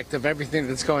artifact of everything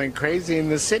that's going crazy in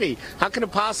the city. How can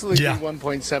it possibly be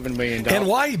 $1.7 million? And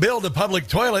why build a public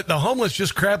toilet? The homeless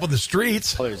just crap on the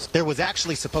streets. There was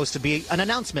actually supposed to be an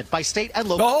announcement by state and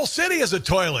local. The whole city is a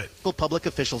toilet. Public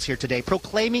officials here today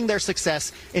proclaiming their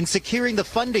success in securing the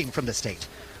funding from the state.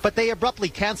 But they abruptly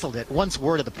canceled it once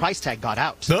word of the price tag got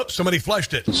out. Nope, somebody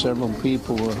flushed it. Several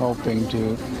people were hoping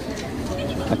to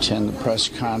attend the press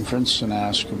conference and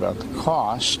ask about the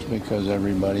cost because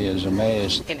everybody is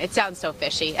amazed. It sounds so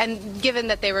fishy. And given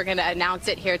that they were going to announce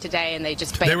it here today and they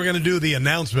just... They were going to do the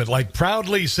announcement, like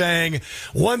proudly saying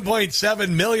 $1.7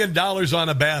 million on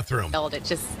a bathroom. It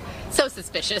just... so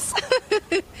suspicious.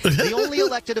 The only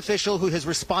elected official who has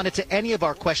responded to any of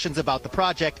our questions about the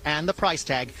project and the price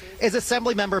tag is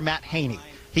Assemblymember Matt Haney.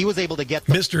 He was able to get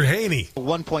Mr. Haney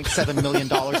 $1.7 million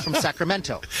from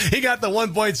Sacramento. He got the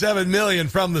 $1.7 million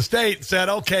from the state and said,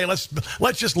 okay, let's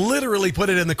just literally put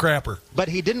it in the crapper. But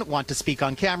he didn't want to speak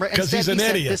on camera. Because he's an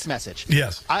idiot. Sent this message.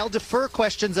 Yes. I'll defer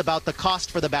questions about the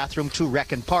cost for the bathroom to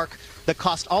Rec and Park. The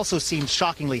cost also seemed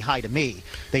shockingly high to me.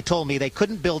 They told me they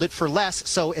couldn't build it for less,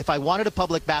 so if I wanted a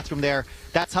public bathroom there,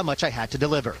 that's how much I had to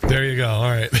deliver. There you go.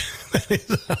 All right.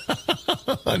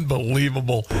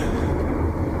 Unbelievable.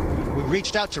 We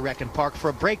reached out to Rec and Park for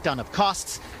a breakdown of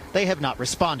costs. They have not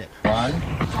responded.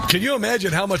 Can you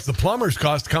imagine how much the plumbers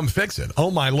cost to come fix it?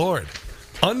 Oh, my Lord.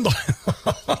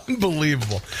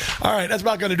 Unbelievable. All right, that's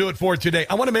about going to do it for today.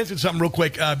 I want to mention something real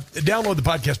quick. Download the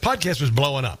podcast. Podcast is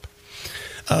blowing up.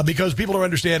 Because people are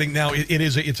understanding now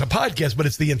it's a podcast, but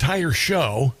it's the entire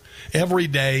show every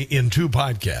day in 2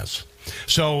 podcasts.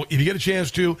 So if you get a chance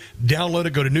to download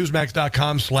it, go to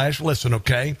Newsmax.com/listen,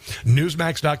 okay?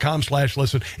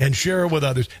 Newsmax.com/listen, and share it with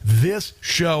others. This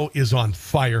show is on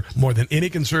fire more than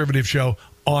any conservative show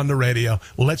on the radio.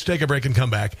 Let's take a break and come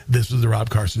back. This is The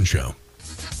Rob Carson Show.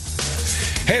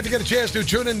 Hey, if you get a chance to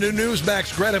tune in to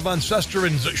Newsmax, Greta Van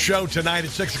Susteren's show tonight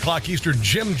at 6 o'clock Eastern.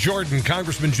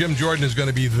 Congressman Jim Jordan is going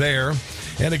to be there.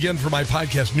 And again, for my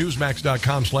podcast,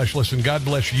 Newsmax.com/listen. God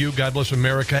bless you. God bless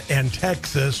America and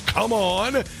Texas. Come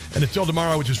on. And until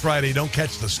tomorrow, which is Friday, don't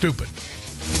catch the stupid.